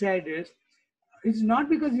Moses said is, it's not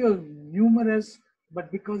because you're numerous,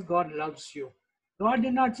 but because God loves you. God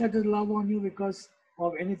did not set his love on you because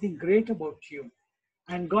of anything great about you.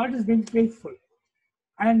 And God has been faithful.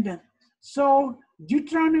 And so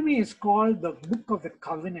Deuteronomy is called the book of the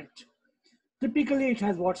covenant. Typically, it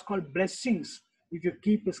has what's called blessings if you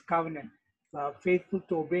keep his covenant, faithful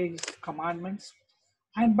to obey his commandments.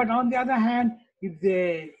 But on the other hand, if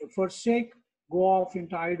they forsake, go off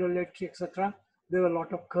into idolatry, etc., there are a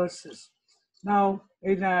lot of curses. Now,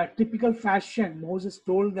 in a typical fashion, Moses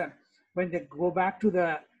told them when they go back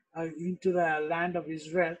to into the land of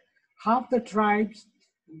Israel, half the tribes,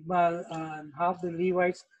 half the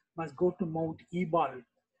Levites must go to Mount Ebal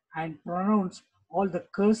and pronounce all the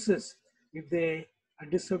curses if they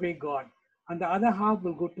disobey God. And the other half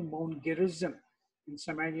will go to Mount Gerizim in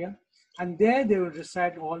Samaria, and there they will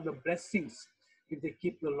recite all the blessings if they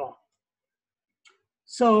keep the law.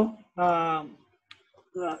 So,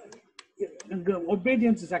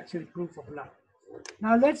 obedience is actually proof of love.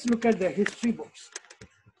 Now let's look at the history books.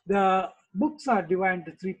 The books are divided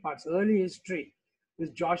into three parts. Early history is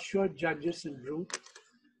Joshua, Judges, and Ruth.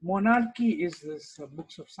 Monarchy is this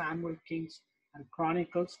books of Samuel, Kings, and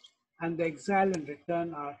Chronicles. And the exile and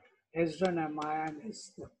return are Ezra, Nehemiah, and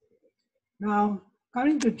Esther. Now,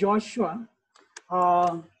 coming to Joshua,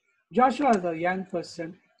 Joshua as a young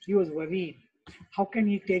person, he was worried. How can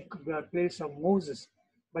he take the place of Moses?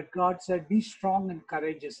 But God said, be strong and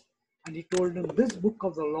courageous. And he told him, this book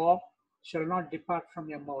of the law shall not depart from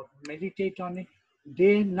your mouth. Meditate on it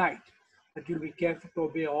day and night, that you'll be careful to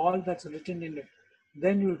obey all that's written in it.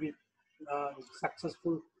 Then you'll be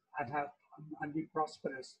successful and be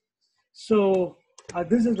prosperous. So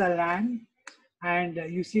this is the land, and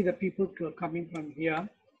you see the people coming from here.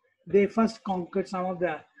 They first conquered some of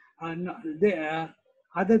the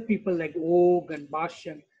other people like Og and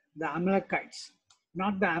Bashan, the Amalekites,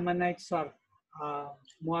 not the Ammonites or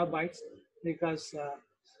Moabites, because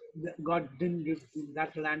God didn't give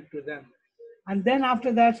that land to them. And then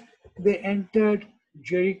after that, they entered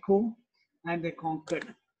Jericho and they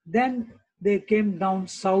conquered. Then they came down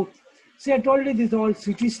south. See, I told you these are all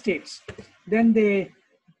city states. Then they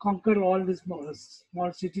conquered all these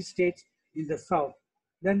small city states in the south.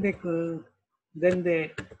 Then they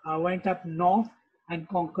went up north and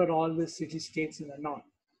conquered all the city states in the north.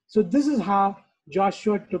 So this is how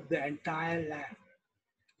Joshua took the entire land.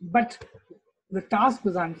 But the task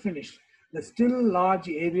was unfinished. There's still large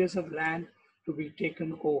areas of land to be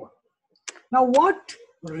taken over. Now, what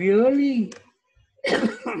really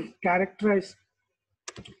characterized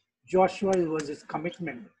Joshua was his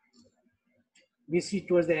commitment. We see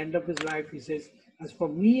towards the end of his life, he says, as for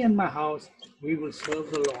me and my house, we will serve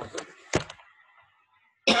the Lord.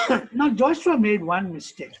 Now Joshua made one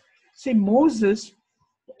mistake. See, Moses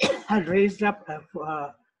had raised up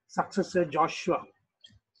a successor, Joshua.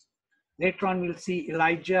 Later on, we'll see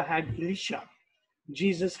Elijah had Elisha.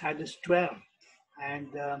 Jesus had his 12. And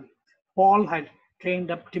Paul had trained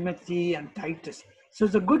up Timothy and Titus. So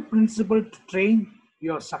it's a good principle to train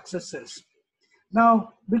your successors.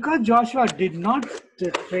 Now, because Joshua did not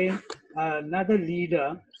train another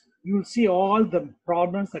leader, you'll see all the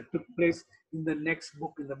problems that took place in the next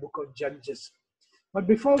book, in the book of Judges. But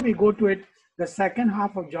before we go to it, the second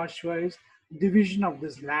half of Joshua is division of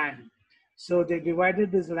this land. So they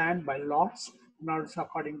divided this land by lots, and also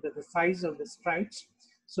according to the size of the tribes.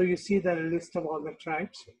 So you see the list of all the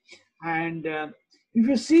tribes. And if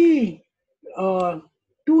you see,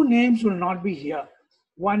 two names will not be here.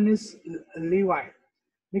 One is Levi,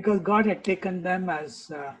 because God had taken them as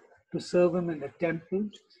to serve him in the temple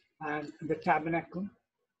and the tabernacle.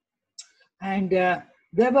 And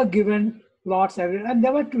they were given plots everywhere, and they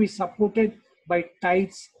were to be supported by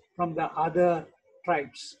tithes from the other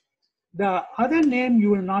tribes. The other name you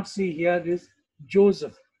will not see here is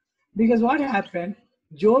Joseph, because what happened,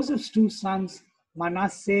 Joseph's two sons,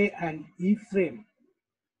 Manasseh and Ephraim,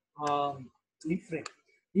 um, Ephraim,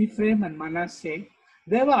 Ephraim and Manasseh,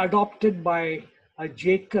 they were adopted by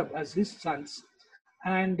Jacob as his sons,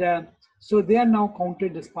 and so they are now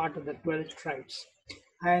counted as part of the 12 tribes.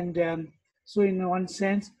 And so, in one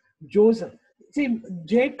sense, Joseph, see, in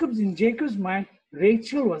Jacob's mind,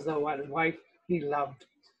 Rachel was the wife he loved.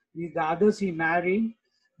 The others he married,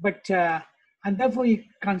 but and therefore he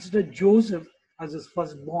considered Joseph as his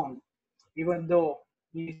firstborn, even though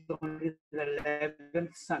he is only the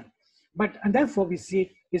 11th son. But and therefore we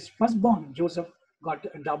see his firstborn Joseph got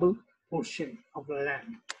a double portion of the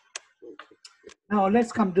land. Now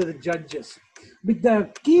let's come to the judges. But the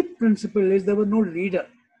key principle is there was no leader.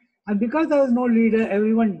 And because there was no leader,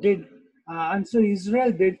 everyone did. And so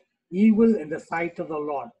Israel did evil in the sight of the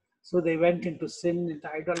Lord. So they went into sin, into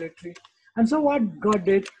idolatry. And so what God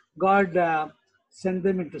did, God sent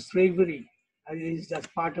them into slavery as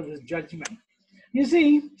part of his judgment. You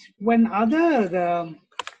see, when other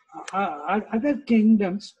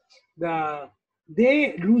kingdoms,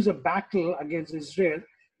 they lose a battle against Israel,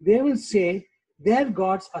 they will say their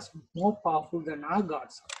gods are more powerful than our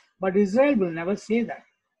gods. But Israel will never say that,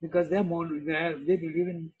 because they believe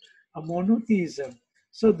in a monotheism.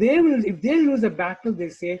 So they will, if they lose a battle, they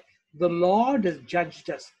say, the Lord has judged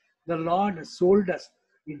us. The Lord has sold us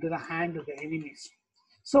into the hand of the enemies.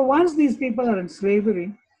 So once these people are in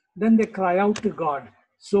slavery, then they cry out to God.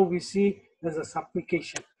 So we see there's a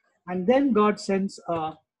supplication. And then God sends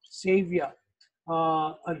a savior,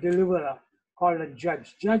 a deliverer called a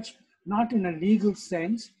judge. Judge not in a legal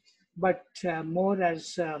sense, but more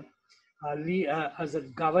as a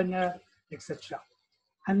governor, etc.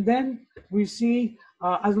 And then we see,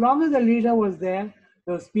 as long as the leader was there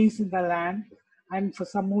was peace in the land, and for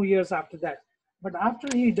some more years after that. But after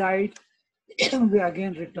he died, we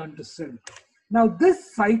again return to sin. Now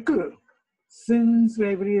this cycle, sin,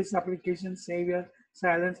 slavery, supplication, savior,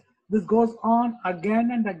 silence, this goes on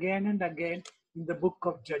again and again and again in the book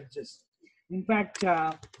of Judges. In fact,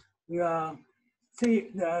 Othniel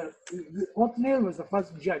was the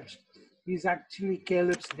first judge. He's actually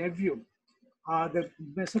Caleb's nephew. The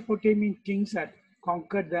Mesopotamian kings had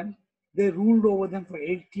conquered them. They ruled over them for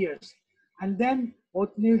 8 years. And then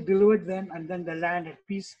Othniel delivered them, and then the land had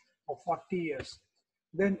peace for 40 years.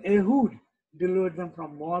 Then Ehud delivered them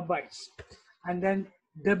from Moabites. And then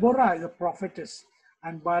Deborah, the prophetess,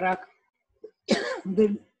 and Barak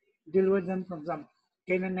then delivered them from some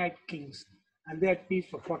Canaanite kings. And they had peace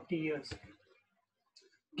for 40 years.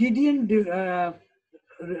 Gideon delivered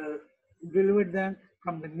them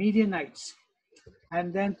from the Midianites,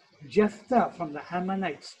 and then Jephthah from the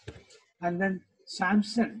Ammonites, and then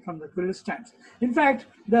Samson from the Philistines. In fact,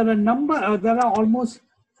 there are almost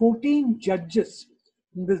 14 judges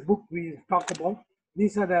in this book we talk about.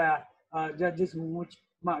 These are the judges who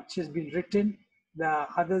much has been written. The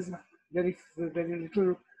others, very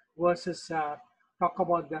little verses talk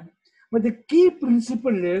about them. But the key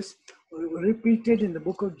principle is repeated in the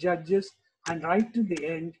book of Judges and right to the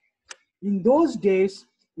end. In those days,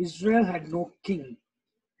 Israel had no king.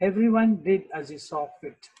 Everyone did as he saw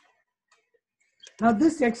fit. Now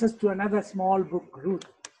this takes us to another small book, Ruth.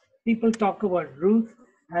 People talk about Ruth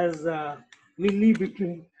as lily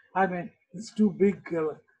between, it's two big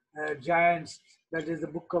giants. That is the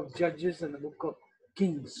book of Judges and the book of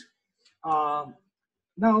Kings. Now,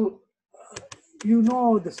 you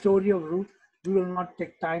know the story of Ruth. We will not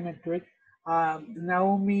take time into it.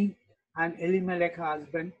 Naomi and Elimelech, her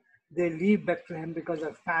husband, they leave Bethlehem because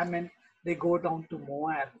of famine. They go down to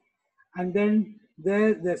Moab. And then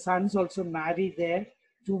their sons also marry there,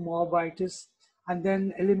 two Moabites. And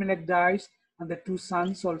then Elimelech dies, and the two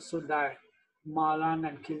sons also die, Malan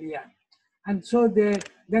and Kilian. And so then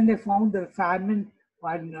they found the famine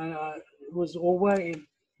was over in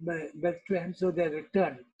Bethlehem, so they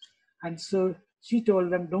returned. And so she told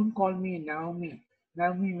them, don't call me Naomi.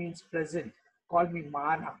 Naomi means pleasant. Call me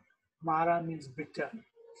Mara. Mara means bitter.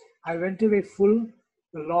 I went away full.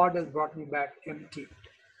 The Lord has brought me back empty.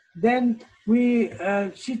 Then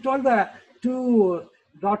she told the two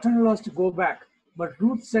daughter-in-laws to go back. But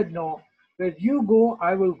Ruth said, no, where you go,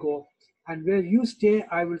 I will go. And where you stay,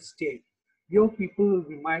 I will stay. Your people will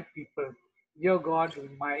be my people. Your God will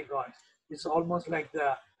be my God. It's almost like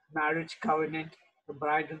the marriage covenant. The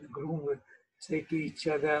bride and the groom will say to each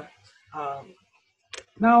other.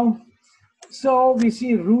 Now, so we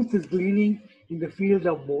see Ruth is gleaning in the field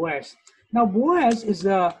of Boaz. Now, Boaz is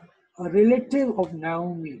a relative of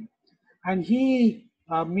Naomi, and he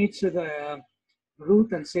meets with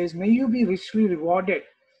Ruth and says, may you be richly rewarded,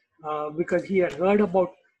 because he had heard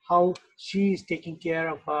about how she is taking care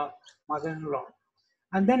of her mother-in-law.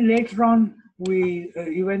 And then later on,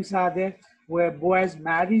 events are there where Boaz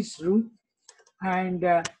marries Ruth, and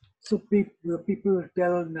so people will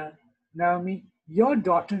tell Naomi, your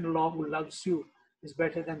daughter-in-law who loves you is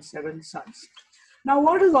better than 7 sons. Now,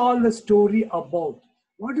 what is all the story about?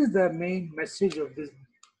 What is the main message of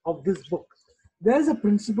this book? There's a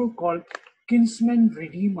principle called kinsman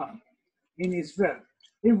redeemer in Israel.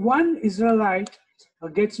 If one Israelite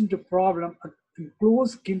gets into problem, a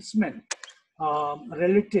close kinsman,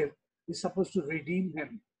 relative, is supposed to redeem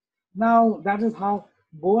him. Now, that is how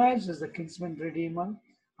Boaz is the kinsman redeemer,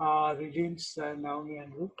 redeems Naomi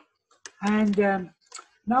and Ruth. And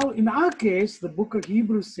now, in our case, the book of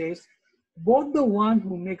Hebrews says, both the one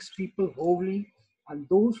who makes people holy and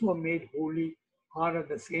those who are made holy are of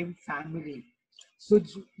the same family. So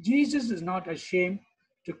Jesus is not ashamed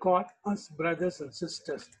to call us brothers and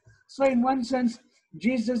sisters. So in one sense,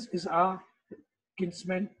 Jesus is our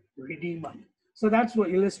kinsman redeemer. So that's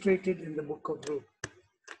what illustrated in the book of Ruth.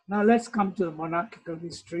 Now let's come to the monarchical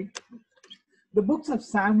history. The books of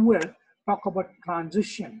Samuel talk about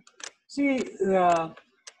transition. See,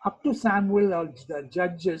 up to Samuel or the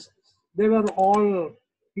judges, they were all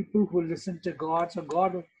people who listened to God. So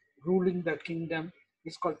God ruling the kingdom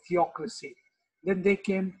is called theocracy. Then they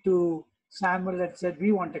came to Samuel and said,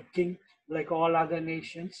 we want a king like all other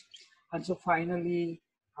nations. And so finally,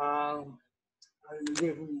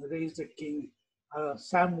 they raised a king,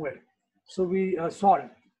 Samuel. So Saul.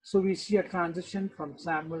 So we see a transition from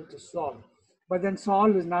Samuel to Saul. But then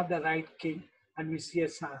Saul is not the right king, and we see a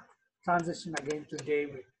transition again to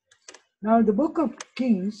David. Now, the book of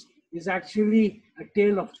Kings is actually a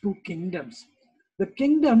tale of two kingdoms. The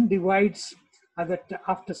kingdom divides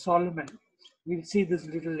after Solomon. We'll see this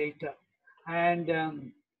a little later.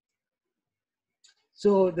 And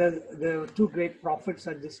so the two great prophets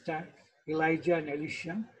at this time, Elijah and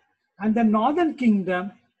Elisha. And the northern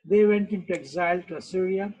kingdom, they went into exile to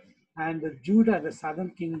Assyria, and the Judah, the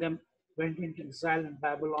southern kingdom, went into exile in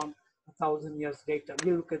Babylon 1,000 years later.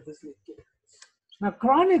 We'll look at this later. Now,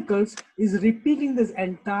 Chronicles is repeating this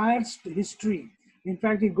entire history. In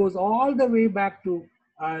fact, it goes all the way back to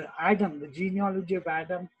Adam, the genealogy of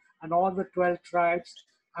Adam, and all the 12 tribes.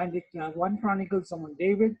 And one Chronicles on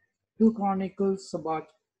David, two Chronicles about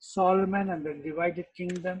Solomon and the divided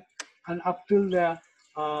kingdom, and up till the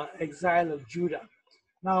exile of Judah.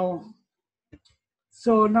 Now,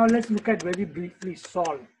 let's look at very briefly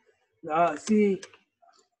Saul.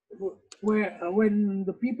 When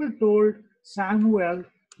the people told Samuel,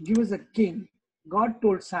 give us a king, God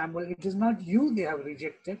told Samuel, it is not you they have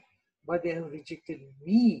rejected, but they have rejected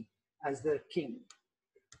me as their king.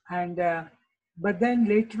 And but then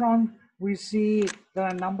later on, we see there are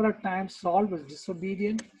a number of times Saul was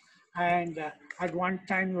disobedient, and at one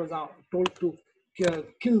time he was told to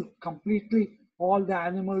kill completely all the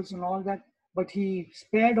animals and all that, but he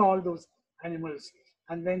spared all those animals.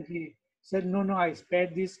 And then he said, no, I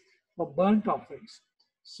spared this for burnt offerings.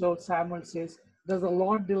 So Samuel says, does the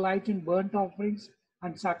Lord delight in burnt offerings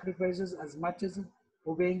and sacrifices as much as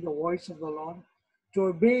obeying the voice of the Lord? To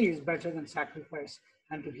obey is better than sacrifice,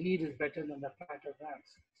 and to heed is better than the fat of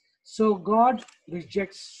rams. So God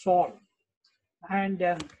rejects Saul. And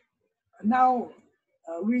now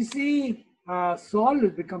we see Saul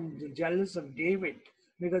has become jealous of David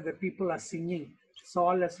because the people are singing,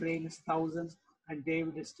 Saul has slain his thousands and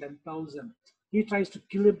David is 10,000. He tries to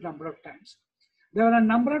kill him a number of times. There are a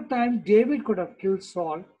number of times David could have killed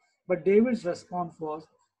Saul, but David's response was,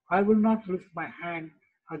 I will not lift my hand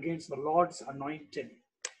against the Lord's anointed,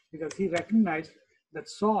 because he recognized that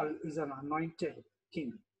Saul is an anointed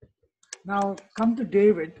king. Now, come to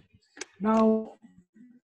David. Now,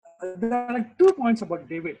 there are 2 points about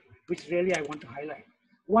David, which really I want to highlight.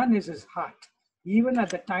 One is his heart. Even at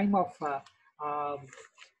the time of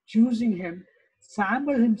choosing him,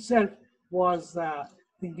 Samuel himself was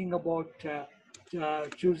thinking about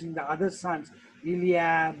choosing the other sons,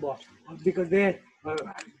 Eliab, because they're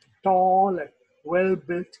tall and well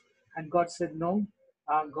built. And God said, no,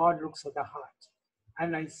 God looks at the heart.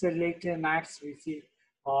 And I said later in Acts, we see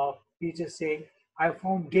Peter saying, I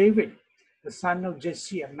found David, the son of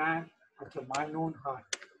Jesse, a man after my own heart,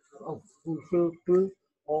 who fulfill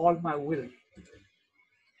all my will.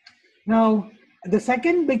 Now, the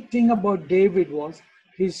second big thing about David was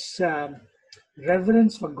his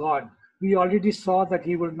reverence for God. We already saw that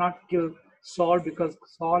he will not kill Saul because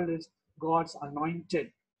Saul is God's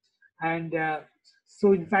anointed. And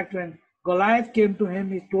so, in fact, when Goliath came to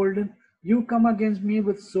him, he told him, you come against me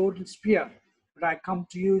with sword and spear, but I come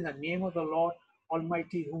to you in the name of the Lord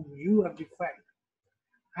Almighty, whom you have defied.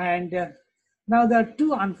 And now there are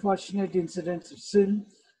two unfortunate incidents of sin.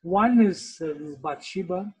 One is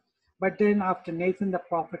Bathsheba, but then after Nathan the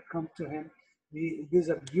prophet comes to him, there's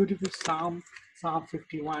a beautiful psalm, Psalm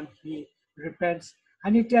 51. He repents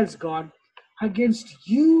and he tells God, against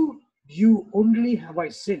you, you only have I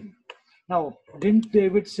sinned. Now, didn't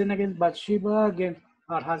David sin against Bathsheba, against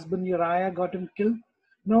her husband Uriah, got him killed?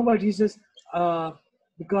 No, but he says,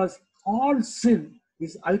 because all sin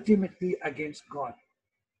is ultimately against God.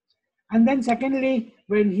 And then secondly,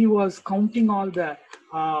 when he was counting all the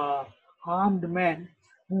armed men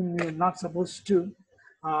whom you're not supposed to,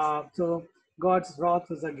 so God's wrath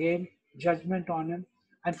was again judgment on him.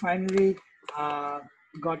 And finally,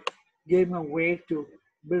 God gave him a way to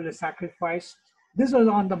build a sacrifice. This was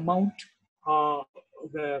on the mount,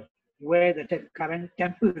 where the current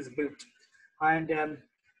temple is built. And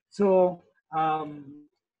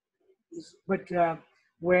but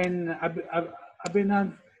when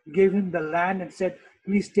Abinadab gave him the land and said,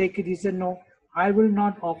 please take it, he said, no, I will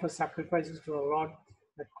not offer sacrifices to the Lord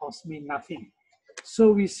that cost me nothing.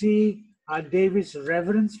 So we see David's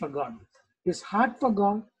reverence for God, his heart for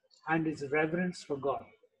God, and his reverence for God.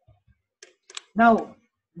 Now,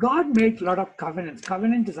 God made a lot of covenants.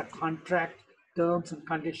 Covenant is a contract, terms and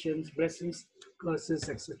conditions, blessings, curses,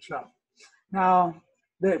 etc. Now,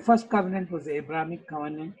 the first covenant was the Abrahamic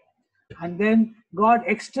covenant. And then God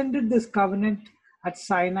extended this covenant at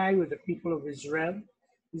Sinai with the people of Israel.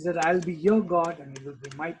 He said, I'll be your God and you will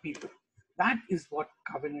be my people. That is what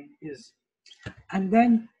covenant is. And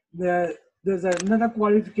then there's another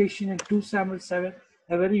qualification in 2 Samuel 7,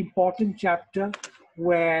 a very important chapter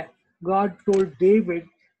where God told David,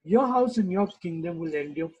 your house and your kingdom will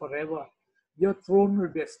endure forever. Your throne will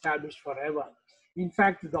be established forever. In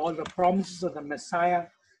fact, with all the promises of the Messiah,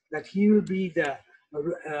 that he will be the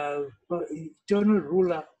eternal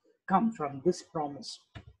ruler, come from this promise.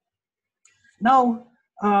 Now,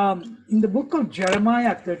 in the book of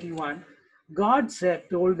Jeremiah 31, God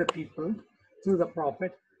told the people through the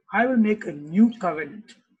prophet, I will make a new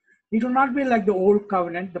covenant. It will not be like the old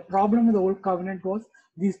covenant. The problem with the old covenant was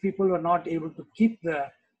these people were not able to keep the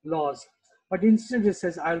laws. But instead it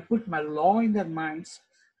says, I will put my law in their minds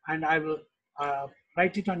and I will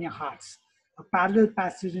write it on your hearts. A parallel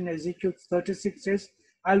passage in Ezekiel 36 says,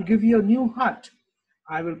 I'll give you a new heart.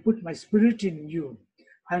 I will put my spirit in you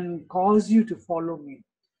and cause you to follow me.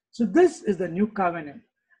 So this is the new covenant.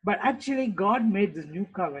 But actually, God made this new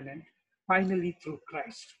covenant finally through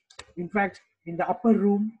Christ. In fact, in the upper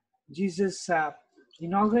room, Jesus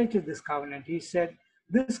inaugurated this covenant. He said,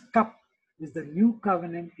 this cup is the new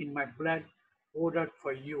covenant in my blood poured out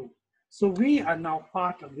for you. So we are now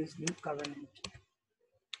part of this new covenant.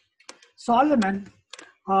 Solomon,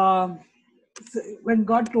 when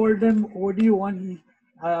God told him, what do you want?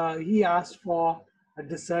 He asked for a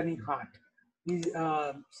discerning heart. He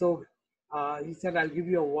said, I'll give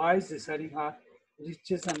you a wise, discerning heart,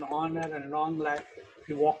 riches and honor and long life if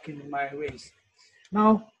you walk in my ways.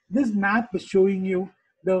 Now, this map is showing you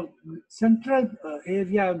the central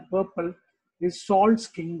area in purple is Saul's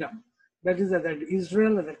kingdom. That is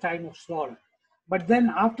Israel at the time of Saul. But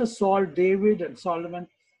then after Saul, David and Solomon,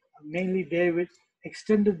 mainly David,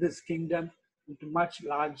 extended this kingdom into much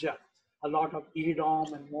larger, a lot of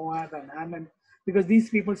Edom and Moab and Ammon, because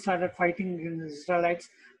these people started fighting against the Israelites.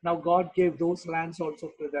 Now God gave those lands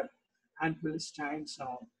also to them, and Philistines.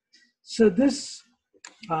 So this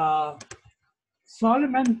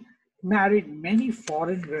Solomon married many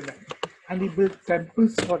foreign women and he built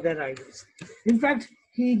temples for their idols. In fact,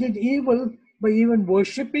 he did evil by even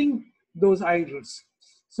worshipping those idols.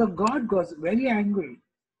 So God was very angry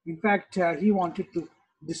In fact, he wanted to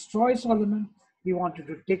destroy Solomon. He wanted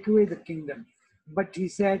to take away the kingdom. But he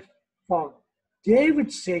said, for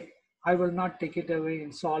David's sake, I will not take it away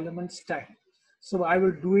in Solomon's time. So I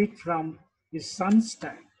will do it from his son's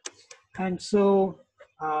time. And so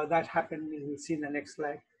that happened. We'll see in the next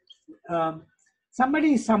slide. Um,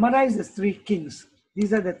 Somebody summarized the three kings.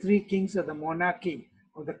 These are the three kings of the monarchy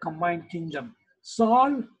of the combined kingdom.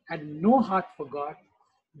 Saul had no heart for God.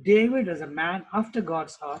 David is a man after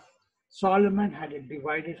God's heart. Solomon had a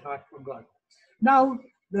divided heart for God. Now,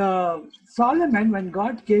 the Solomon, when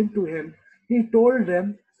God came to him, he told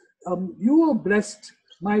him, "You are blessed,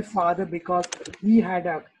 my father, because he had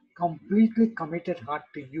a completely committed heart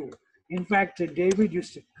to you." In fact, David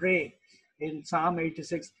used to pray in Psalm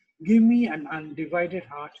 86, "Give me an undivided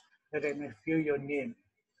heart that I may fear your name."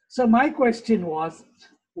 So my question was,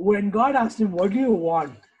 when God asked him, "What do you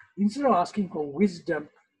want?" Instead of asking for wisdom,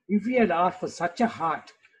 if he had asked for such a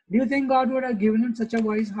heart, do you think God would have given him such a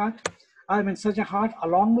wise heart? I mean, such a heart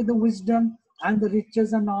along with the wisdom and the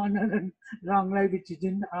riches and honor and long life which he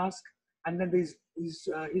didn't ask. And then this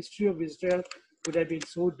history of Israel would have been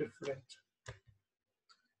so different.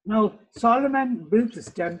 Now, Solomon built his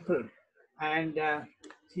temple, and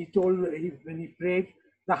he told, when he prayed,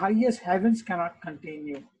 the highest heavens cannot contain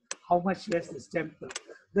you. How much less this temple?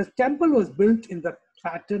 The temple was built in the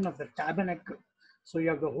pattern of the tabernacle. So you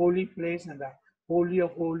have the holy place and the holy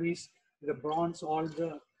of holies, the bronze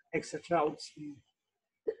altar, etc.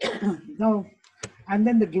 Now, and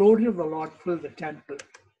then the glory of the Lord filled the temple.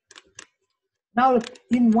 Now,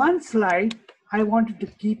 in one slide, I wanted to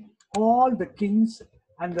keep all the kings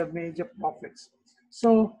and the major prophets.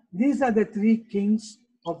 So these are the three kings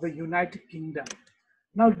of the United Kingdom.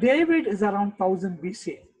 Now, David is around 1000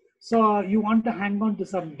 BC. So you want to hang on to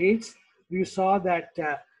some dates. You saw that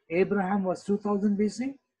Abraham was 2000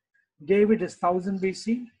 BC. David is 1000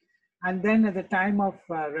 BC. And then at the time of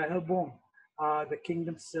Rehoboam, the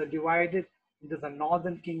kingdoms divided into the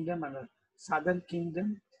northern kingdom and the southern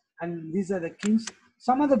kingdom. And these are the kings.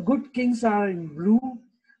 Some of the good kings are in blue,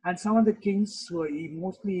 and some of the kings who are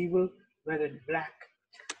mostly evil were in black.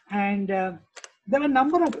 And there were a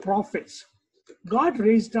number of prophets. God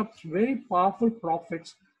raised up very powerful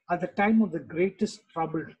prophets at the time of the greatest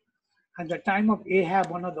trouble. At the time of Ahab,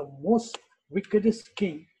 one of the most wickedest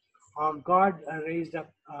king, God raised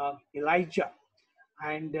up Elijah.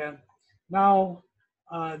 And now,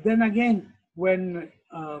 then again, when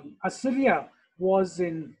Assyria was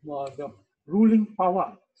in the ruling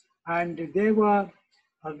power, and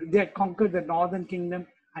they had conquered the northern kingdom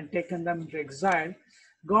and taken them into exile,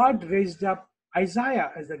 God raised up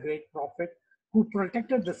Isaiah as a great prophet who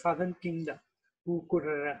protected the southern kingdom, who could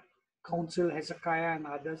counsel Hezekiah and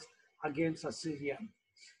others against Assyria.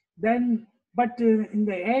 Then, but in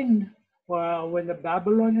the end, when the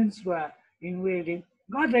Babylonians were invading,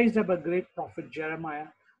 God raised up a great prophet Jeremiah,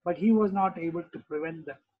 but he was not able to prevent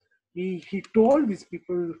them. He told these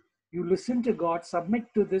people, "You listen to God,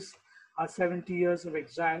 submit to this 70 years of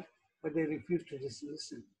exile," but they refused to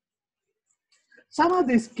listen. Some of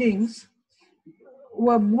these kings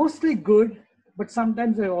were mostly good, but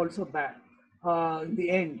sometimes they were also bad in the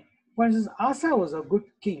end. For instance, Asa was a good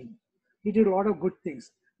king. He did a lot of good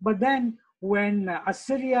things. But then when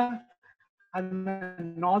Assyria and the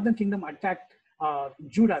northern kingdom attacked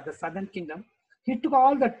Judah, the southern kingdom, he took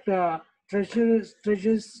all the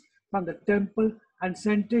treasures from the temple and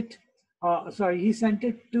sent it, he sent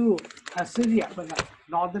it to Assyria. When the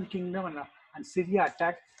northern kingdom and Syria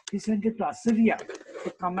attacked, he sent it to Assyria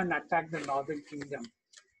to come and attack the northern kingdom.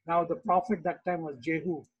 Now the prophet that time was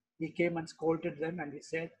Jehu. He came and scolded them, and he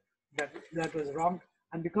said that that was wrong.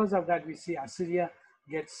 And because of that, we see Assyria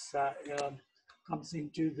comes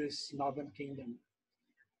into this northern kingdom.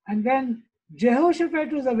 And then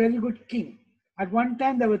Jehoshaphat was a very good king. At one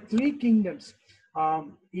time, there were three kingdoms,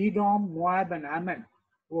 Edom, Moab, and Ammon,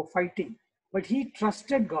 who were fighting. But he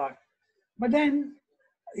trusted God. But then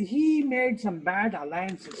he made some bad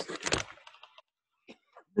alliances.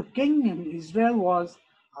 The king in Israel was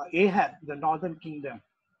Ahab, the northern kingdom.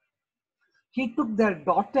 He took their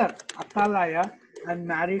daughter, Athaliah, and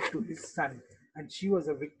married to his son. And she was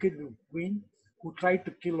a wicked queen who tried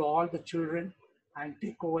to kill all the children and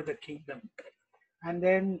take over the kingdom. And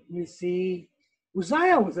then we see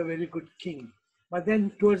Uzziah was a very good king. But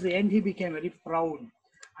then towards the end, he became very proud.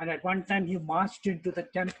 And at one time, he marched into the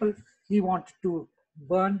temple. He wanted to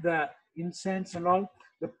burn the incense and all.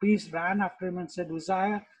 The priest ran after him and said,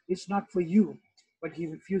 "Uzziah, it's not for you." But he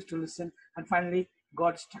refused to listen. And finally,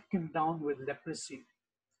 God struck him down with leprosy.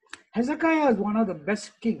 Hezekiah is one of the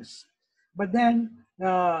best kings. But then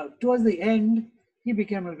towards the end, he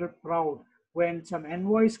became a little proud. when some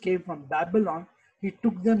envoys came from Babylon, he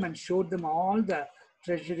took them and showed them all the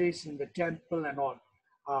treasuries in the temple and all.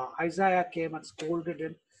 Isaiah came and scolded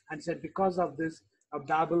him and said, because of this,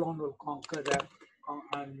 Babylon will conquer them.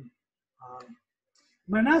 And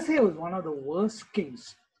Manasseh was one of the worst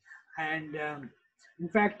kings. And in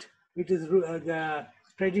fact, it is the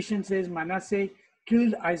tradition says Manasseh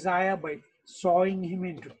killed Isaiah by sawing him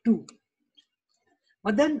into two.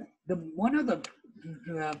 But then one of the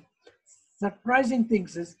uh, surprising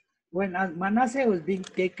things is when Manasseh was being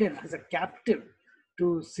taken as a captive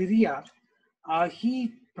to Syria,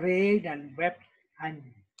 he prayed and wept and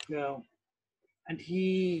uh,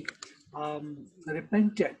 he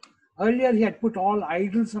repented. Earlier, he had put all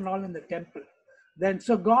idols and all in the temple. Then,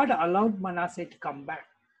 so God allowed Manasseh to come back,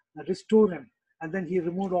 restore him, and then he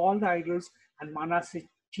removed all the idols, and Manasseh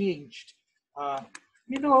changed. Uh,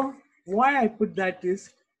 you know why I put that is,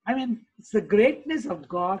 I mean, it's the greatness of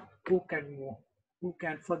God who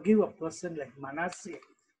can forgive a person like Manasseh,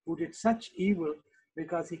 who did such evil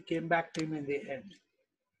because he came back to him in the end.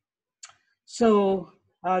 So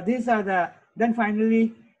these are then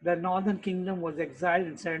finally the northern kingdom was exiled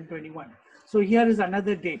in 721. So here is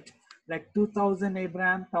another date, like 2000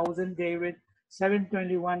 Abraham, 1000 David,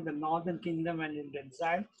 721 the northern kingdom went into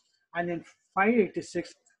exile, and in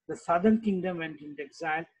 586 the southern kingdom went into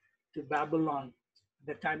exile to Babylon at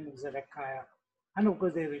the time of Zedekiah, and of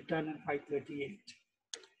course they returned in 538.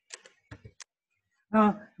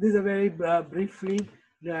 This is a very briefly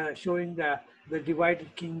showing the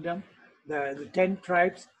divided kingdom, the 10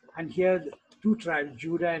 tribes, and here the two tribes,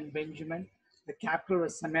 Judah and Benjamin. The capital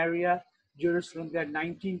was Samaria, Jerusalem. There are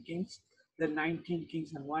 19 kings. There are 19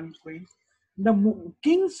 kings and one queen. The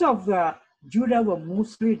kings of Judah were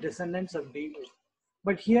mostly descendants of David.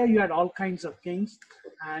 But here you had all kinds of kings,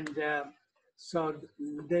 and so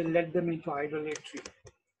they led them into idolatry.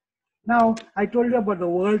 Now, I told you about the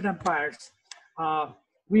world empires.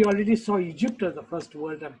 We already saw Egypt as the first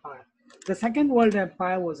world empire. The second world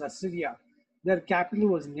empire was Assyria. Their capital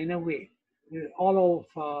was Nineveh. All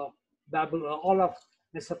of Babylon, all of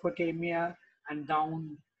Mesopotamia and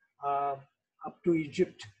down up to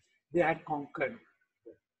Egypt, they had conquered.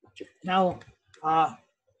 Now,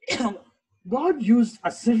 God used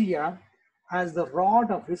Assyria as the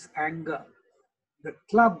rod of his anger, the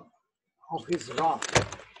club of his wrath,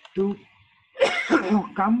 to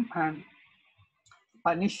come and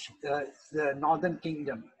punish the northern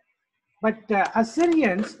kingdom. But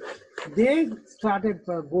Assyrians, they started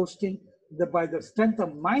boasting that by the strength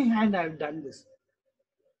of my hand I have done this.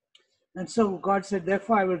 And so God said,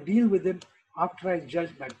 therefore I will deal with him after I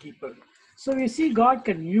judge my people. So you see, God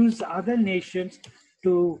can use other nations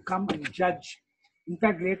to come and judge. In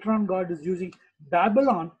fact, later on, God is using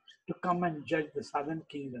Babylon to come and judge the southern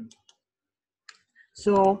kingdom.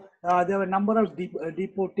 So there were a number of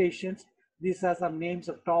deportations. These are some names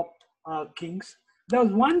of top kings. There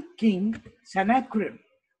was one king, Sennacherib.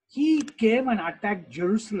 He came and attacked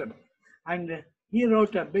Jerusalem, and he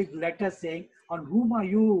wrote a big letter saying, on whom are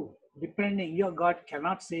you depending? Your God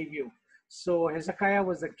cannot save you. So Hezekiah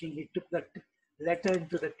was the king. He took that letter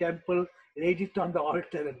into the temple, laid it on the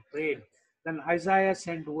altar and prayed. Then Isaiah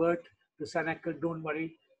sent word to Sennacherib, don't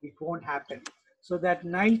worry, it won't happen. So that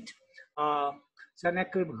night,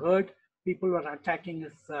 Sennacherib heard people were attacking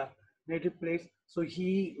his native place. So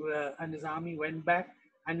he and his army went back.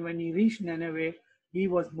 And when he reached Nineveh, he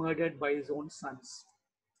was murdered by his own sons.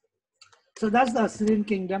 So that's the Assyrian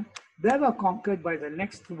kingdom. They were conquered by the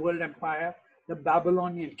next world empire, the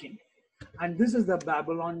Babylonian king. And this is the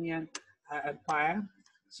Babylonian empire.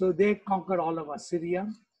 So they conquered all of Assyria,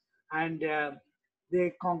 and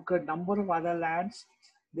they conquered a number of other lands.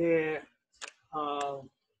 And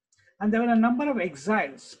there were a number of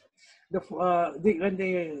exiles when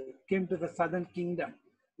they came to the southern kingdom.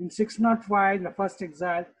 In 605, the first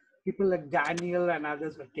exile, people like Daniel and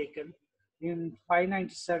others were taken. In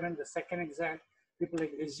 597, the second exile, people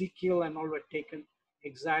like Ezekiel and all were taken,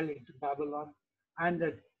 exiled into Babylon. And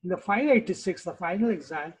in the 586, the final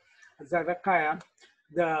exile, Zedekiah,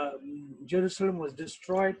 the Jerusalem was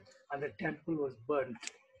destroyed and the temple was burned.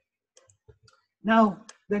 Now,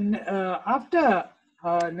 then after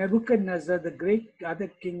Nebuchadnezzar, the great other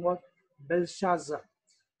king was Belshazzar.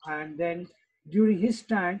 And then during his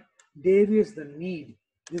time, Darius the Mede,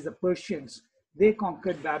 these are the Persians, they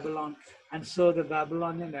conquered Babylon. And so the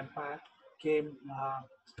Babylonian Empire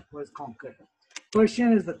was conquered.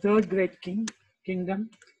 Persia is the third great kingdom.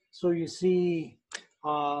 So you see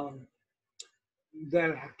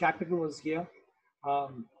their capital was here.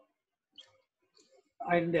 And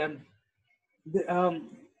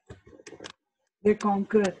they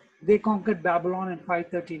conquered Babylon in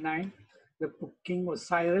 539. The king was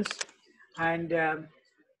Cyrus. And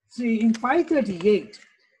see, in 538,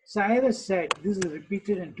 Cyrus said, this is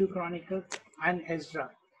repeated in 2 Chronicles and Ezra,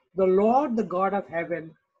 the Lord, the God of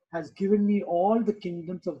heaven, has given me all the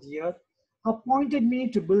kingdoms of the earth, appointed me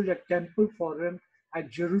to build a temple for him at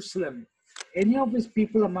Jerusalem. Any of his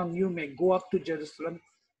people among you may go up to Jerusalem,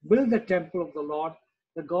 build the temple of the Lord,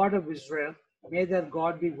 the God of Israel, may their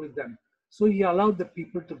God be with them. So he allowed the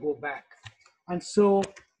people to go back. And so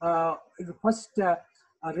the first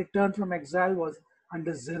return from exile was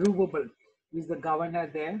under Zerubbabel, who is the governor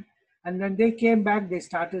there. And when they came back, they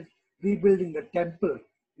started rebuilding the temple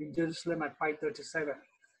in Jerusalem at 537.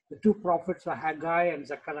 The 2 prophets were Haggai and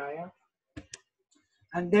Zechariah.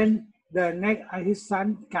 And then his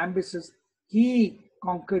son Cambyses, he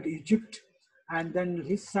conquered Egypt. And then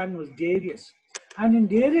his son was Darius. And in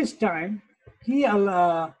Darius' time, he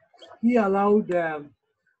allowed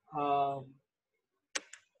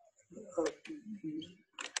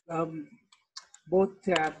both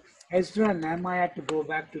Ezra and Nehemiah to go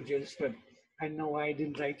back to Jerusalem. I know I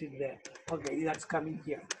didn't write it there. Okay, that's coming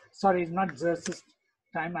here. Sorry, it's not Xerxes'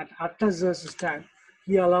 time. At Artaxerxes' time,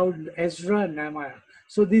 he allowed Ezra and Nehemiah.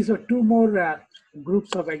 So these are 2 more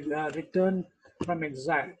groups of return from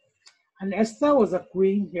exile. And Esther was a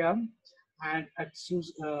queen here, and at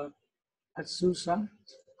Susa.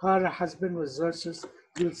 Her husband was Xerxes.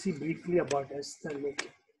 We'll see briefly about Esther later.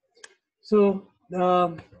 So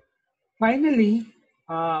finally,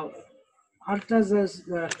 Artaxerxes,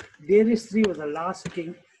 Darius III was the last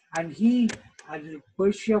king, and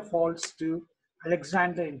Persia falls to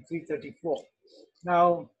Alexander in 334.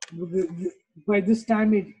 Now, by this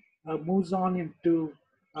time, it moves on into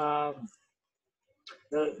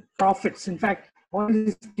the prophets. In fact, all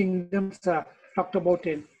these kingdoms are talked about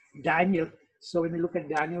in Daniel. So when you look at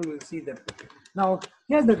Daniel, we'll see them. Now,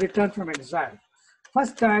 here's the return from exile.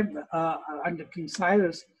 First time under King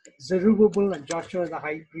Cyrus, Zerubbabel and Joshua the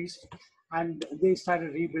high priest, and they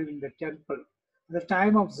started rebuilding the temple. At the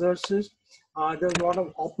time of Xerxes, there was a lot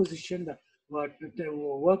of opposition. The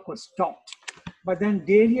work was stopped. But then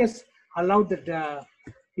Darius allowed the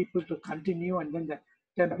people to continue, and then the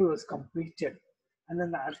temple was completed. And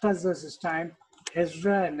then at Artaxerxes' time,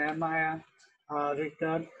 Ezra and Nehemiah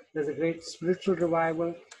returned. There's a great spiritual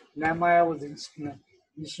revival. Nehemiah was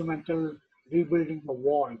instrumental rebuilding the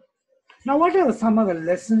wall. Now, what are some of the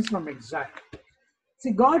lessons from exile?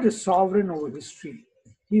 See, God is sovereign over history.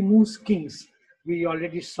 He moves kings. We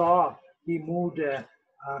already saw he moved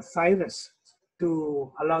Cyrus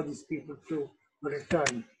to allow these people to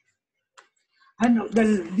return. And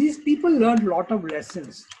these people learned a lot of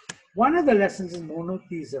lessons. One of the lessons is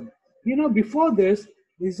monotheism. You know, before this,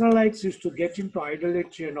 the Israelites used to get into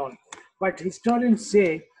idolatry and all. But historians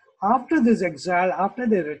say, after this exile, after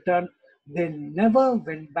they returned, they never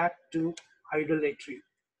went back to idolatry.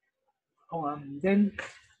 Then,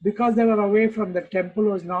 because they were away from the temple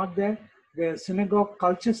was not there, the synagogue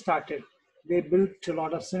culture started. They built a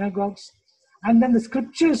lot of synagogues. And then the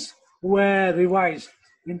scriptures were revised.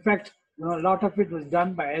 In fact, a lot of it was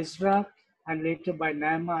done by Ezra and later by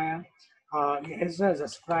Nehemiah. Ezra is a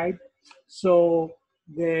scribe. So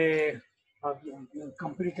they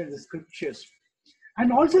completed the scriptures.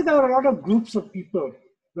 And also there were a lot of groups of people.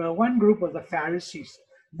 One group was the Pharisees.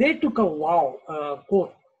 They took a vow,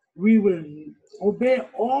 quote, we will obey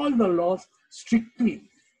all the laws strictly.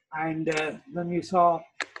 And then we saw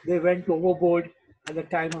they went overboard at the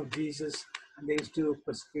time of Jesus, and they used to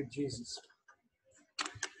persecute Jesus.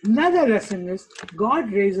 Another lesson is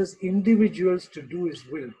God raises individuals to do his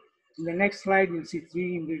will. In the next slide, we'll see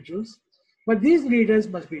 3 individuals. But these leaders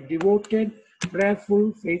must be devoted,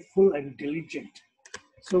 prayerful, faithful, and diligent.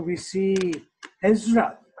 So we see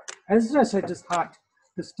Ezra. Ezra set his heart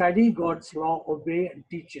to study God's law, obey, and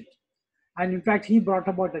teach it. And in fact, he brought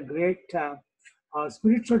about a great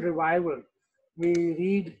spiritual revival. We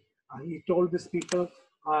read, he told these people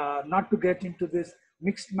not to get into this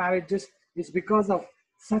mixed marriages. It's because of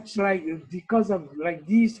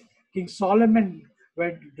these, King Solomon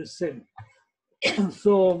went into sin.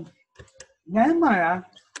 So Nehemiah,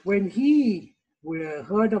 when he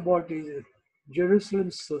heard about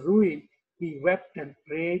Jerusalem's ruin, he wept and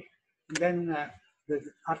prayed. And then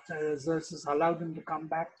Artaxerxes allowed him to come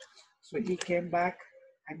back. So he came back,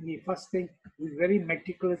 and the first thing was very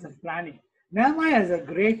meticulous and planning. Nehemiah is a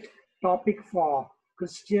great topic for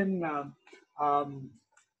Christian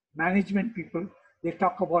management people. They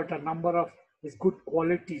talk about a number of his good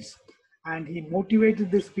qualities, and he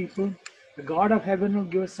motivated these people. The God of heaven will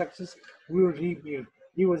give us success. We will rebuild.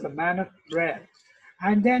 He was a man of prayer.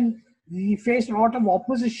 And then he faced a lot of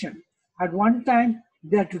opposition. At one time,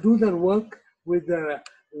 they had to do their work with the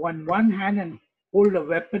one hand and hold a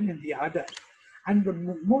weapon in the other. And the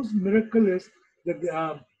most miracle is that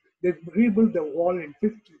they rebuilt the wall in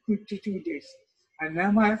 52 days. And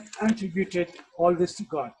Nehemiah attributed all this to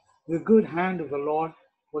God. The good hand of the Lord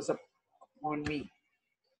was upon me.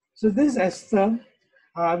 So this Esther,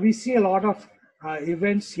 we see a lot of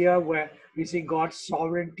events here where we see God's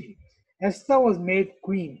sovereignty. Esther was made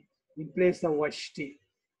queen in place of Vashti,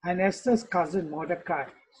 and Esther's cousin Mordecai,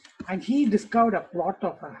 and he discovered a plot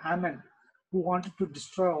of a Haman who wanted to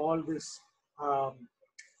destroy all these um,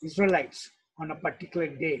 Israelites on a particular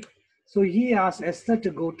day. So he asked Esther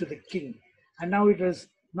to go to the king, and now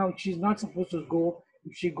she's not supposed to go.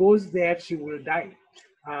 If she goes there, she will die.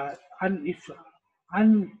 And if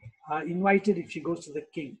uninvited, if she goes to the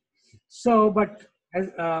king. So, but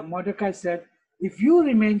as Mordecai said, if you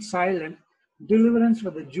remain silent, deliverance for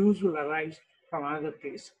the Jews will arise from another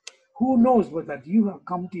place. Who knows but that you have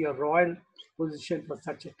come to your royal position for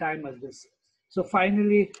such a time as this? So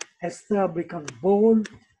finally, Esther becomes bold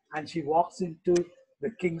and she walks into the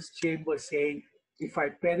king's chamber saying, if I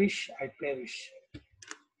perish, I perish.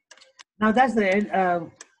 Now that's the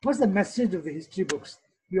end. What's the message of the history books?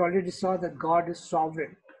 We already saw that God is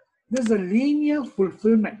sovereign. There's a linear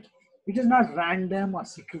fulfillment. It is not random or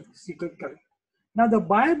cyclical. Now the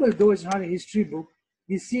Bible, though it's not a history book,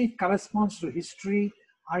 we see it corresponds to history,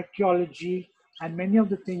 archaeology, and many of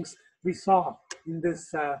the things we saw in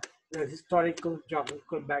this the historical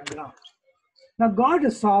geographical background. Now, God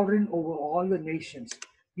is sovereign over all the nations.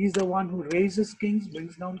 He's the one who raises kings,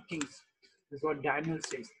 brings down kings. This is what Daniel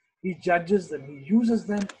says. He judges them, he uses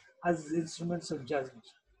them as instruments of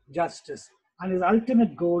justice. And his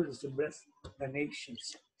ultimate goal is to bless the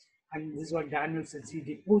nations. And this is what Daniel says. He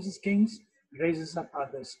deposes kings, raises up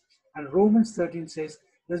others. And Romans 13 says,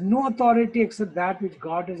 there's no authority except that which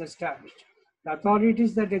God has established. The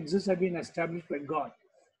authorities that exist have been established by God.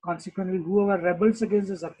 Consequently, whoever rebels against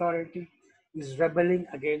this authority is rebelling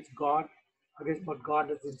against God, against what God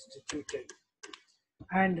has instituted.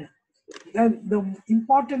 And then the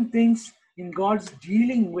important things in God's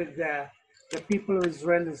dealing with the people of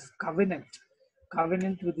Israel is covenant.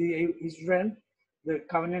 Covenant with Israel, the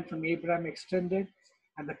covenant from Abraham extended,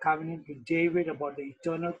 and the covenant with David about the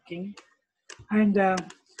eternal king. And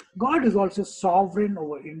God is also sovereign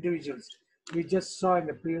over individuals. We just saw in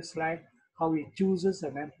the previous slide how he chooses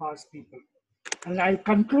and empowers people. And I'll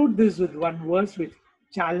conclude this with one verse which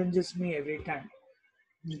challenges me every time.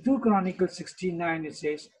 In 2 Chronicles 16:9 it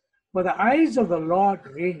says, for the eyes of the Lord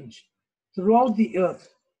range throughout the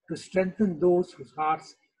earth to strengthen those whose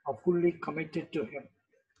hearts are fully committed to him.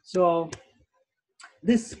 So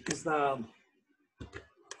this is the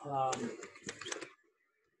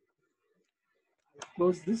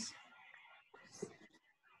close this.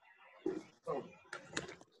 Oh,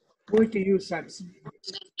 over to you, Samson.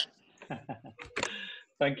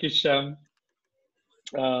 Thank you, Shyam.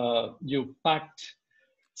 You packed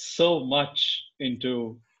so much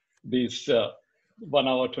into these 1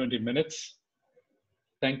 hour, 20 minutes.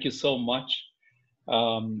 Thank you so much.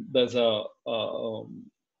 There's a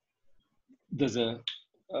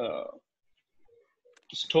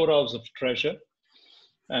storehouse of treasure,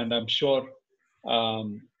 and I'm sure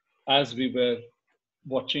as we were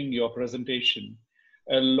watching your presentation,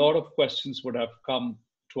 a lot of questions would have come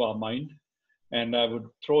to our mind, and I would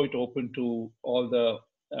throw it open to all the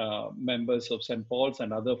members of St. Paul's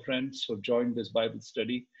and other friends who joined this Bible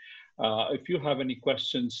study. If you have any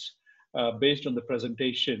questions based on the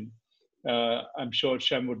presentation, I'm sure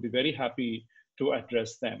Shem would be very happy to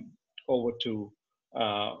address them. Over to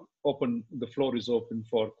open, the floor is open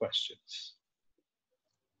for questions.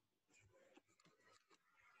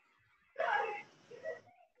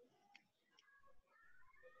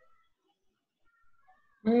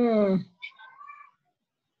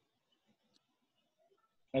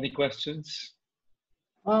 Any questions?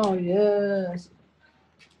 Oh, yes.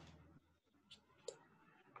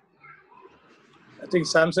 I think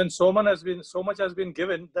Samson, so much has been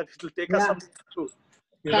given that it will take us some time to,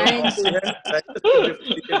 Thank you. practice the gift.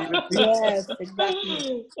 We can even Yes,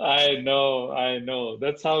 exactly. I know.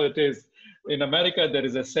 That's how it is. In America, there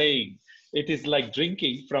is a saying, it is like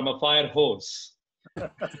drinking from a fire hose.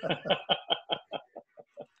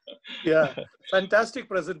 Yeah, fantastic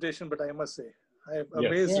presentation, but I must say, I am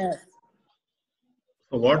amazed. Yes.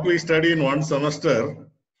 So what we study in one semester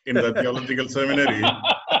in the theological seminary,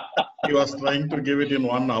 he was trying to give it in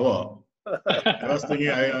 1 hour. I was thinking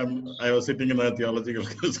I was sitting in a theological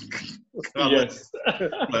college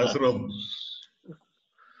classroom.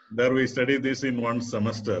 There we studied this in 1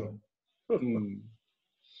 semester.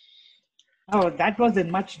 Oh, that was in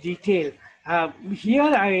much detail.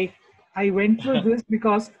 Here I went through this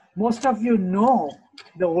because most of you know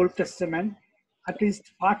the Old Testament, at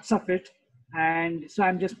least parts of it, and so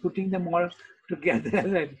I'm just putting them all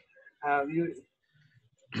together. And you,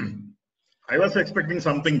 I was expecting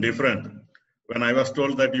something different. When I was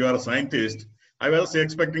told that you are a scientist, I was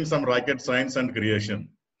expecting some rocket science and creation.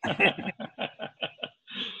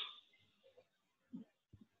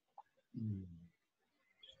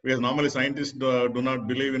 Because normally scientists do not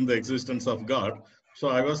believe in the existence of God. So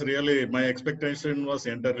I was really, my expectation was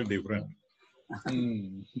entirely different.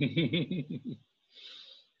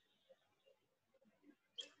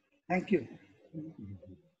 thank you.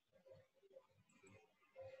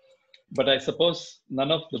 But I suppose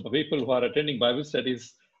none of the people who are attending Bible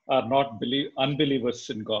studies are not unbelievers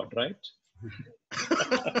in God, right?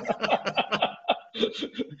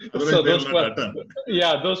 So those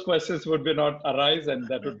those questions would be not arise, and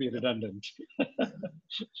that would be redundant.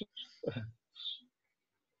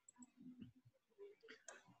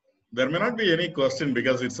 There may not be any question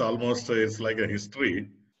because it's almost, it's like a history.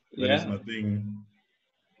 There is nothing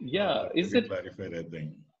is it clarified, I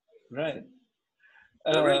think. Right.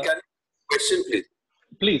 Can you question, please?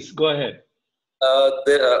 Please, go ahead.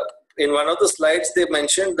 In one of the slides, they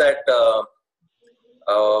mentioned that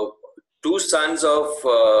two sons of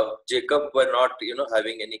Jacob were not,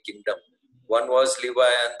 having any kingdom. One was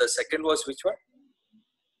Levi, and the second was which one?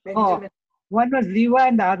 Oh, one was Levi,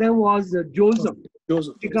 and the other was Joseph.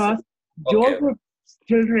 Because Joseph's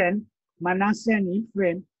children, Manasseh and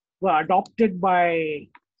Ephraim, were adopted by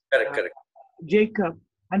Jacob,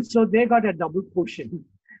 and so they got a double portion.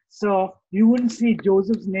 So you wouldn't see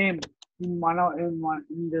Joseph's name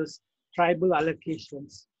in this tribal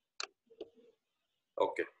allocations.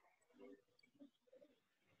 Okay.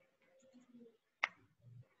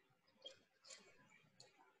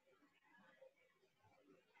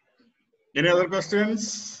 Any other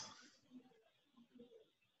questions?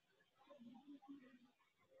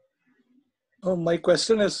 Oh, my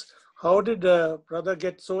question is, how did brother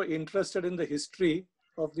get so interested in the history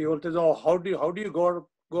of the Old Testament? Or how do you go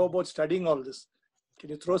about studying all this?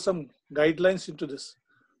 Can you throw some guidelines into this?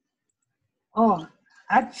 Oh,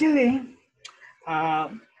 actually,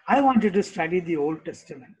 I wanted to study the Old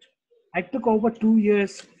Testament. I took over 2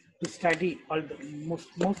 years to study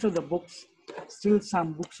most of the books. Still,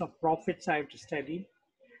 some books of prophets I have to study,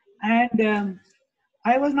 and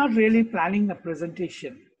I was not really planning a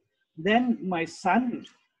presentation. Then my son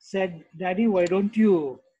said, "Daddy, why don't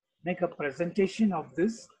you make a presentation of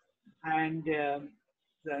this, and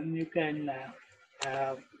then you can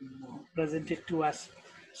present it to us."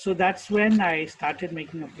 So that's when I started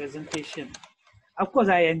making a presentation. Of course,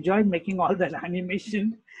 I enjoyed making all that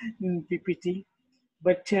animation in PPT,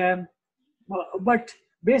 but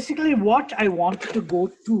basically what I wanted to go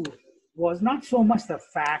to was not so much the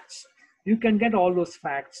facts. You can get all those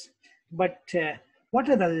facts, but what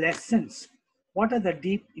are the lessons? What are the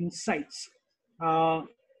deep insights? So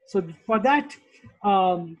for that,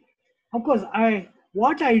 of course,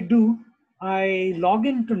 what I do, I log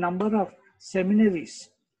into number of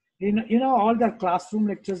seminaries. All the classroom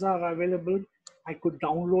lectures are available. I could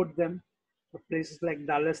download them. Places like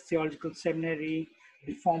Dallas Theological Seminary,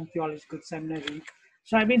 Reformed Theological Seminary.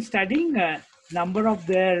 So I've been studying a number of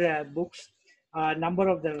their books, a number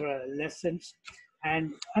of their lessons,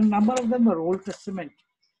 and a number of them are Old Testament.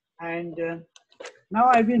 And now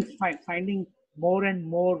I've been finding more and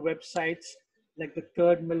more websites like the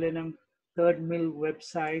Third Mill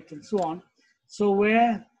website, and so on. So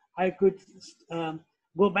where I could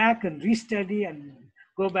go back and restudy and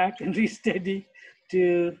go back and restudy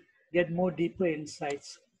to get more deeper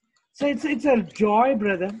insights. So it's a joy,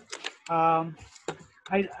 brother. I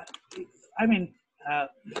mean,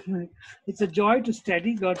 it's a joy to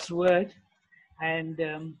study God's word, and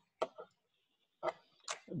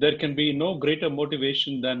there can be no greater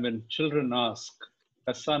motivation than when children ask,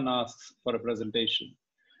 a son asks for a presentation.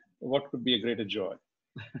 What could be a greater joy?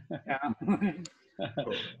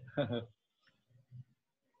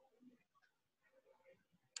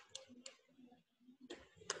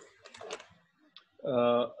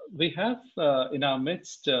 We have in our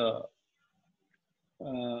midst,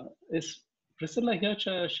 is Priscilla here,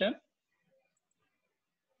 Shem?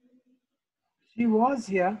 She was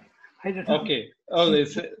here. I don't know. Okay. Oh,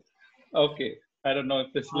 okay. I don't know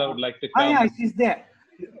if Priscilla would like to come. Yeah, she's there.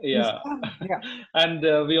 Yeah. And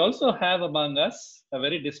we also have among us a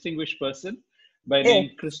very distinguished person by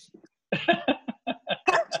name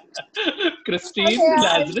Christine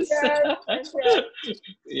Lazarus.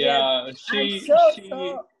 Yeah,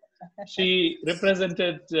 she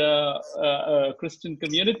represented a Christian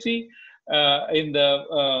community, in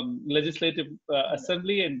the Legislative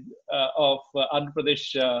Assembly of Andhra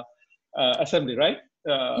Pradesh Assembly, right?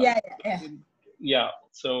 Yeah.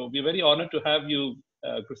 So we're very honored to have you,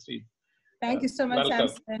 Christine. Thank you so much, Welcome.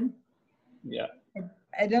 Samson. Yeah.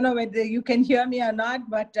 I don't know whether you can hear me or not,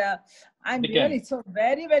 but I'm We really can. so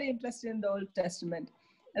very, very interested in the Old Testament.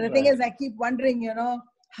 And the thing Right. is, I keep wondering,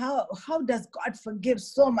 how does God forgive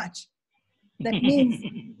so much? That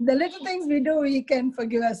means the little things we do, He can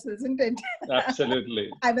forgive us, isn't it? Absolutely.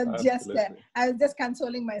 I was Absolutely. just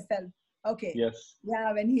consoling myself. Okay, Yes.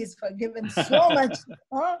 yeah, when He's forgiven so much,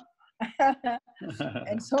 huh?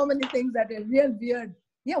 and so many things that are real weird.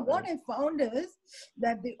 Yeah, what I found is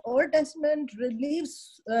that the Old Testament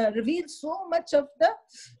reveals so much of the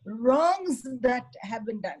wrongs that have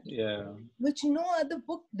been done, Yeah. which no other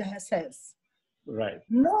book says. Right.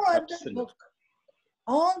 No other Absolutely. book.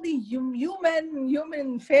 All the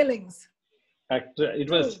human failings. It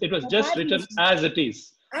was The just Bible written is as it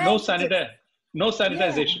is. No as it is. no Yeah,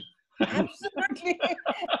 sanitization. absolutely.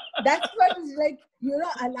 That's what is like,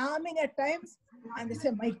 alarming at times. And they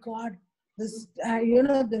say, my God, this,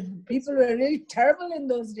 the people were really terrible in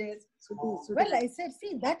those days. Well, I said,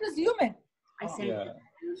 see, that was human. Yeah.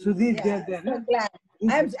 Sudhir, Yeah, there. so glad.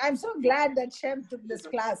 I'm so glad that Shem took this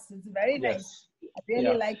class. It's very nice. Yes. I really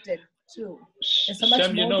Yeah. liked it too. There's so much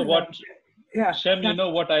Shem, you more know to what? learn. Yeah. Shem, you know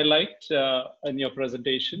what I liked in your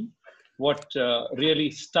presentation? What really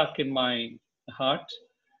stuck in my heart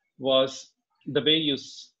was the way you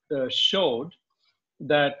showed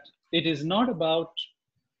that it is not about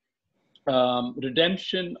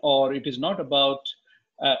redemption, or it is not about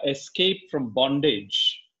escape from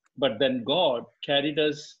bondage, but then God carried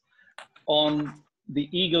us on the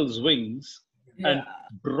eagle's wings and Yeah.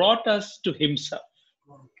 brought us to Himself.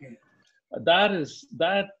 Okay. That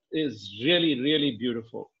is really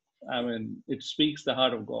beautiful. I mean, it speaks the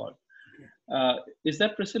heart of God. Is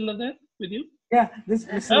that Priscilla there with you? Yeah, this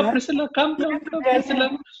Priscilla. Priscilla, come,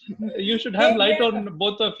 Priscilla. You should have light on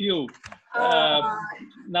both of you.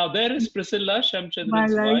 Now there is Priscilla, My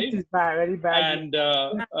Shamchandran's light wife, is bad, very bad. and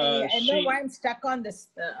I know why I'm stuck on this.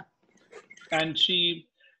 she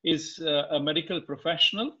is a medical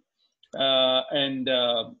professional, and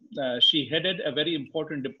she headed a very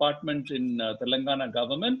important department in Telangana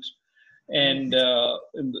government, and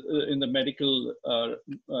in the medical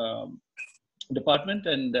department.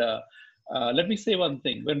 And let me say one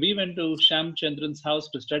thing: when we went to Sham Chandran's house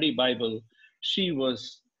to study Bible, she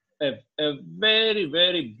was a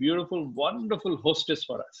very beautiful, wonderful hostess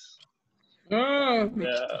for us.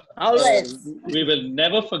 Always. We will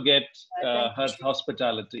never forget her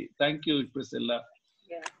hospitality. Thank you, Priscilla.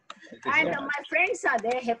 Yeah. Thank you so And much. my friends are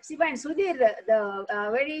there, Hepzibah and Sudhir, the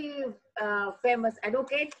very famous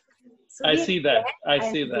advocate. I Sudhir see that. I and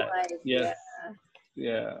see his that. wife. Yes.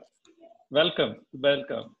 Yeah. Welcome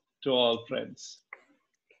to all friends.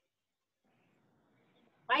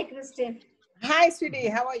 Hi, Christine. Hi, sweetie.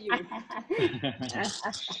 How are you?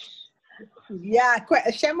 Yeah,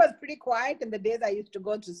 Shem was pretty quiet in the days I used to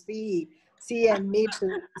go to see and meet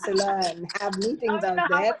Priscilla and have meetings out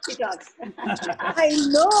there. She talks. I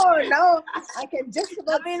know. Now I can just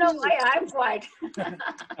about Now we know see. why I'm quiet.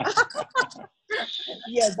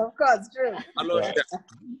 Yes, of course, true. Hello, Right. Shem.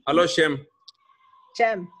 Hello, Shem.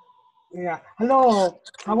 Shem. Yeah. Hello.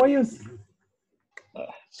 How are you?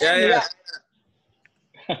 Yeah.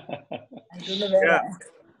 I don't know where Yeah.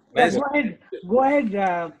 Yeah, Nice. go ahead,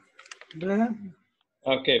 brother.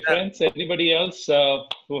 Okay, friends, anybody else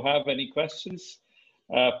who have any questions?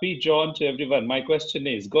 Pete John to everyone. My question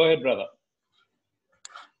is, go ahead, brother.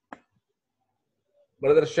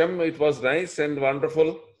 Brother Shem, it was nice and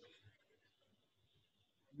wonderful.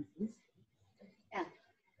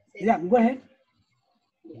 Yeah, go ahead.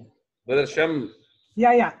 Brother Shem,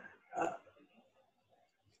 Yeah.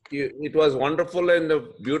 it was wonderful and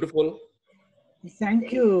beautiful.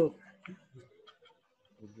 Thank you.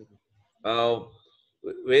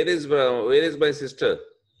 Where is my sister?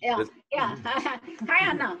 Yeah. Hi,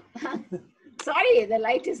 Anna. Sorry, the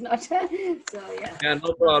light is not. So, yeah. Yeah,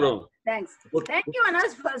 no problem. Thanks. Good. Thank you, Anna,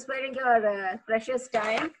 for sparing your precious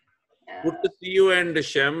time. Good to see you and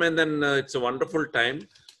Shem, and then it's a wonderful time.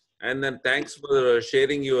 And then thanks for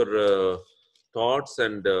sharing your thoughts,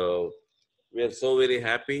 and we are so very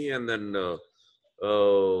happy. And then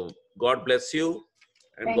God bless you,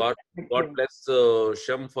 and Thank God you. bless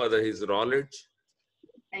Shem for his knowledge.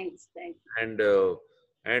 Thanks. And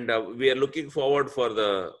we are looking forward for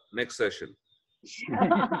the next session.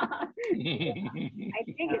 I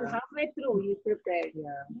think it's halfway through. You prepared.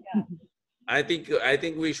 Yeah. I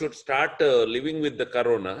think we should start living with the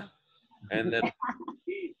corona, and then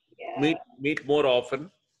Yeah. meet more often.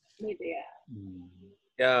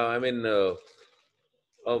 Yeah, I mean,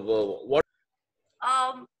 what?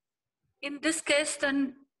 In this case,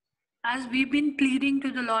 then, as we've been pleading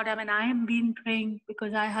to the Lord, I mean, I have been praying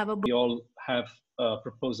because I have a book. We all have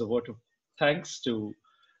proposed a vote of thanks to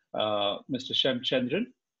Mr. Shem Chandran.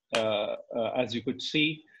 As you could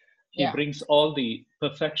see, he brings all the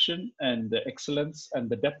perfection and the excellence and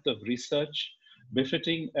the depth of research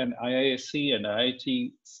befitting an IISc and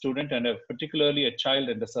IIT student, and particularly a child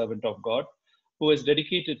and a servant of God, who has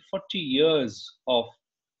dedicated 40 years of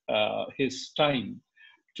his time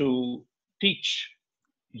to teach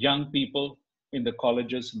young people in the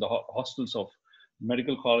colleges, in the hostels of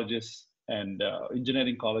medical colleges and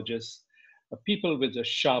engineering colleges, people with a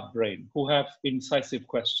sharp brain who have incisive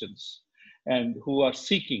questions and who are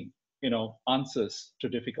seeking, answers to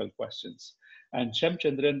difficult questions. And Shem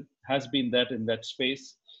Chandran has been that in that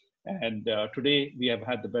space. And today we have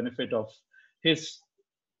had the benefit of his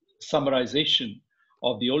summarization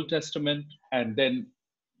of the Old Testament, and then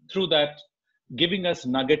through that giving us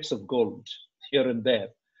nuggets of gold here and there,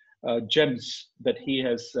 gems that he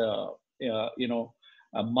has,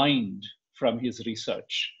 mined from his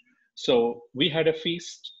research. So we had a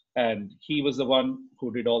feast, and he was the one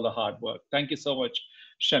who did all the hard work. Thank you so much,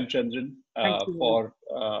 Shem Chandran, for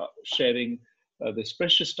sharing this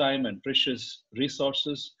precious time and precious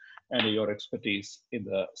resources and your expertise in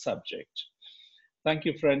the subject. Thank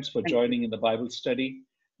you, friends, for joining in the Bible study.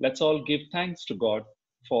 Let's all give thanks to God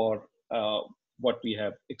for what we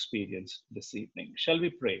have experienced this evening. Shall we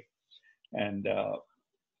pray? And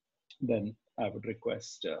then I would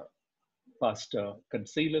request Pastor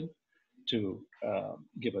Concealan to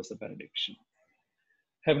give us a benediction.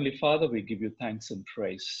 Heavenly Father, we give you thanks and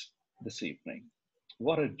praise this evening.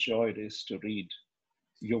 What a joy it is to read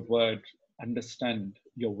your word, understand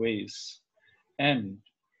your ways, and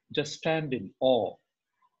just stand in awe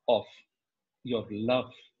of your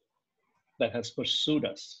love that has pursued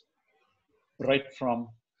us right from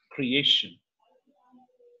creation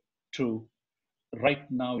to right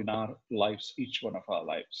now in our lives, each one of our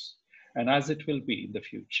lives, and as it will be in the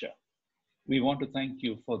future. We want to thank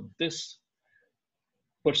you for this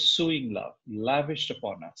pursuing love lavished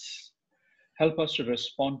upon us. Help us to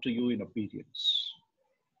respond to you in obedience,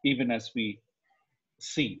 even as we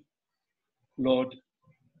see, Lord,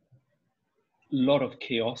 lot of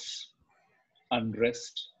chaos,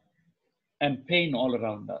 unrest, and pain all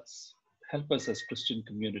around us. Help us as Christian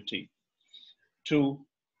community to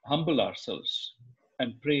humble ourselves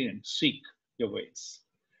and pray and seek your ways,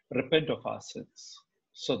 repent of our sins,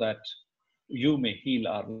 so that you may heal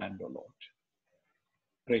our land, O Lord.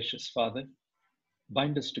 Gracious Father,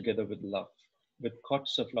 bind us together with love, with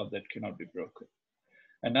cords of love that cannot be broken.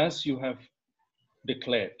 And as you have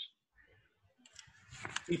declared,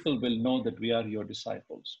 people will know that we are your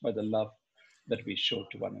disciples by the love that we show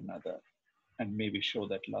to one another, and may we show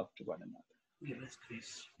that love to one another.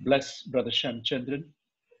 Bless Brother Shem Chandran,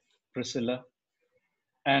 Priscilla,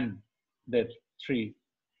 and their 3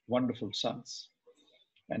 wonderful sons,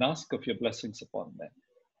 and ask of your blessings upon them.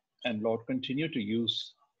 And Lord, continue to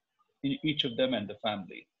use each of them and the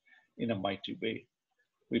family in a mighty way.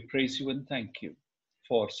 We praise you and thank you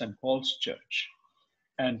for St. Paul's Church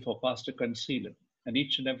and for Pastor Concealan and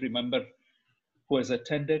each and every member who has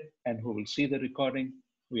attended and who will see the recording.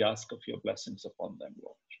 We ask of your blessings upon them,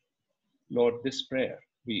 Lord. Lord, this prayer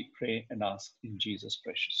we pray and ask in Jesus'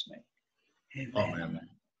 precious name. Amen.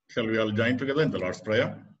 Shall we all join together in the Lord's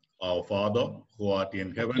Prayer? Our Father, who art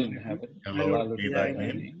in heaven, hallowed be thy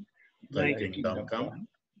name. Thy kingdom come,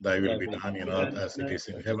 thy will be done in earth as it is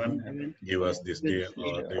in heaven. Give us this day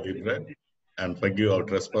our daily bread, and forgive our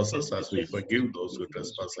trespasses as we forgive those who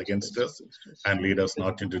trespass against us. And lead us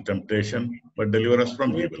not into temptation, but deliver us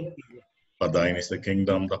from evil. For thine is the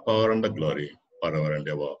kingdom, the power, and the glory, forever and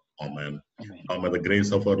ever. Amen. Now may the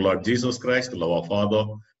grace of our Lord Jesus Christ, the love of Father,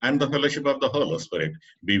 and the fellowship of the Holy Spirit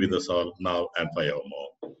be with us all now and forevermore.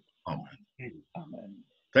 Amen. Amen.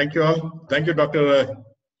 Thank you all. Thank you, Dr.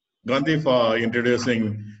 Gandhi, for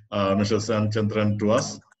introducing Mr. Shem Chandran to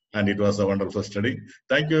us. And it was a wonderful study.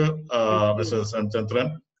 Thank you, Mr. Shem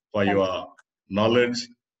Chandran, for your knowledge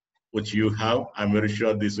which you have. I'm very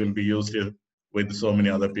sure this will be used with so many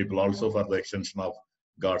other people also for the extension of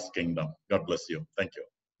God's kingdom. God bless you. Thank you.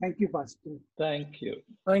 Thank you, Pastor. Thank you.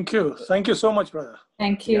 Thank you. Thank you so much, brother.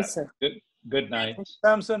 Thank you, sir. Good night.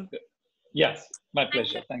 Samson. Yes, my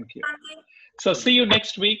pleasure. Thank you. So see you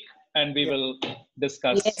next week, and we will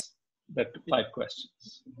discuss the 5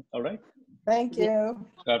 questions. All right? Thank you.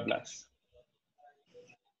 God bless.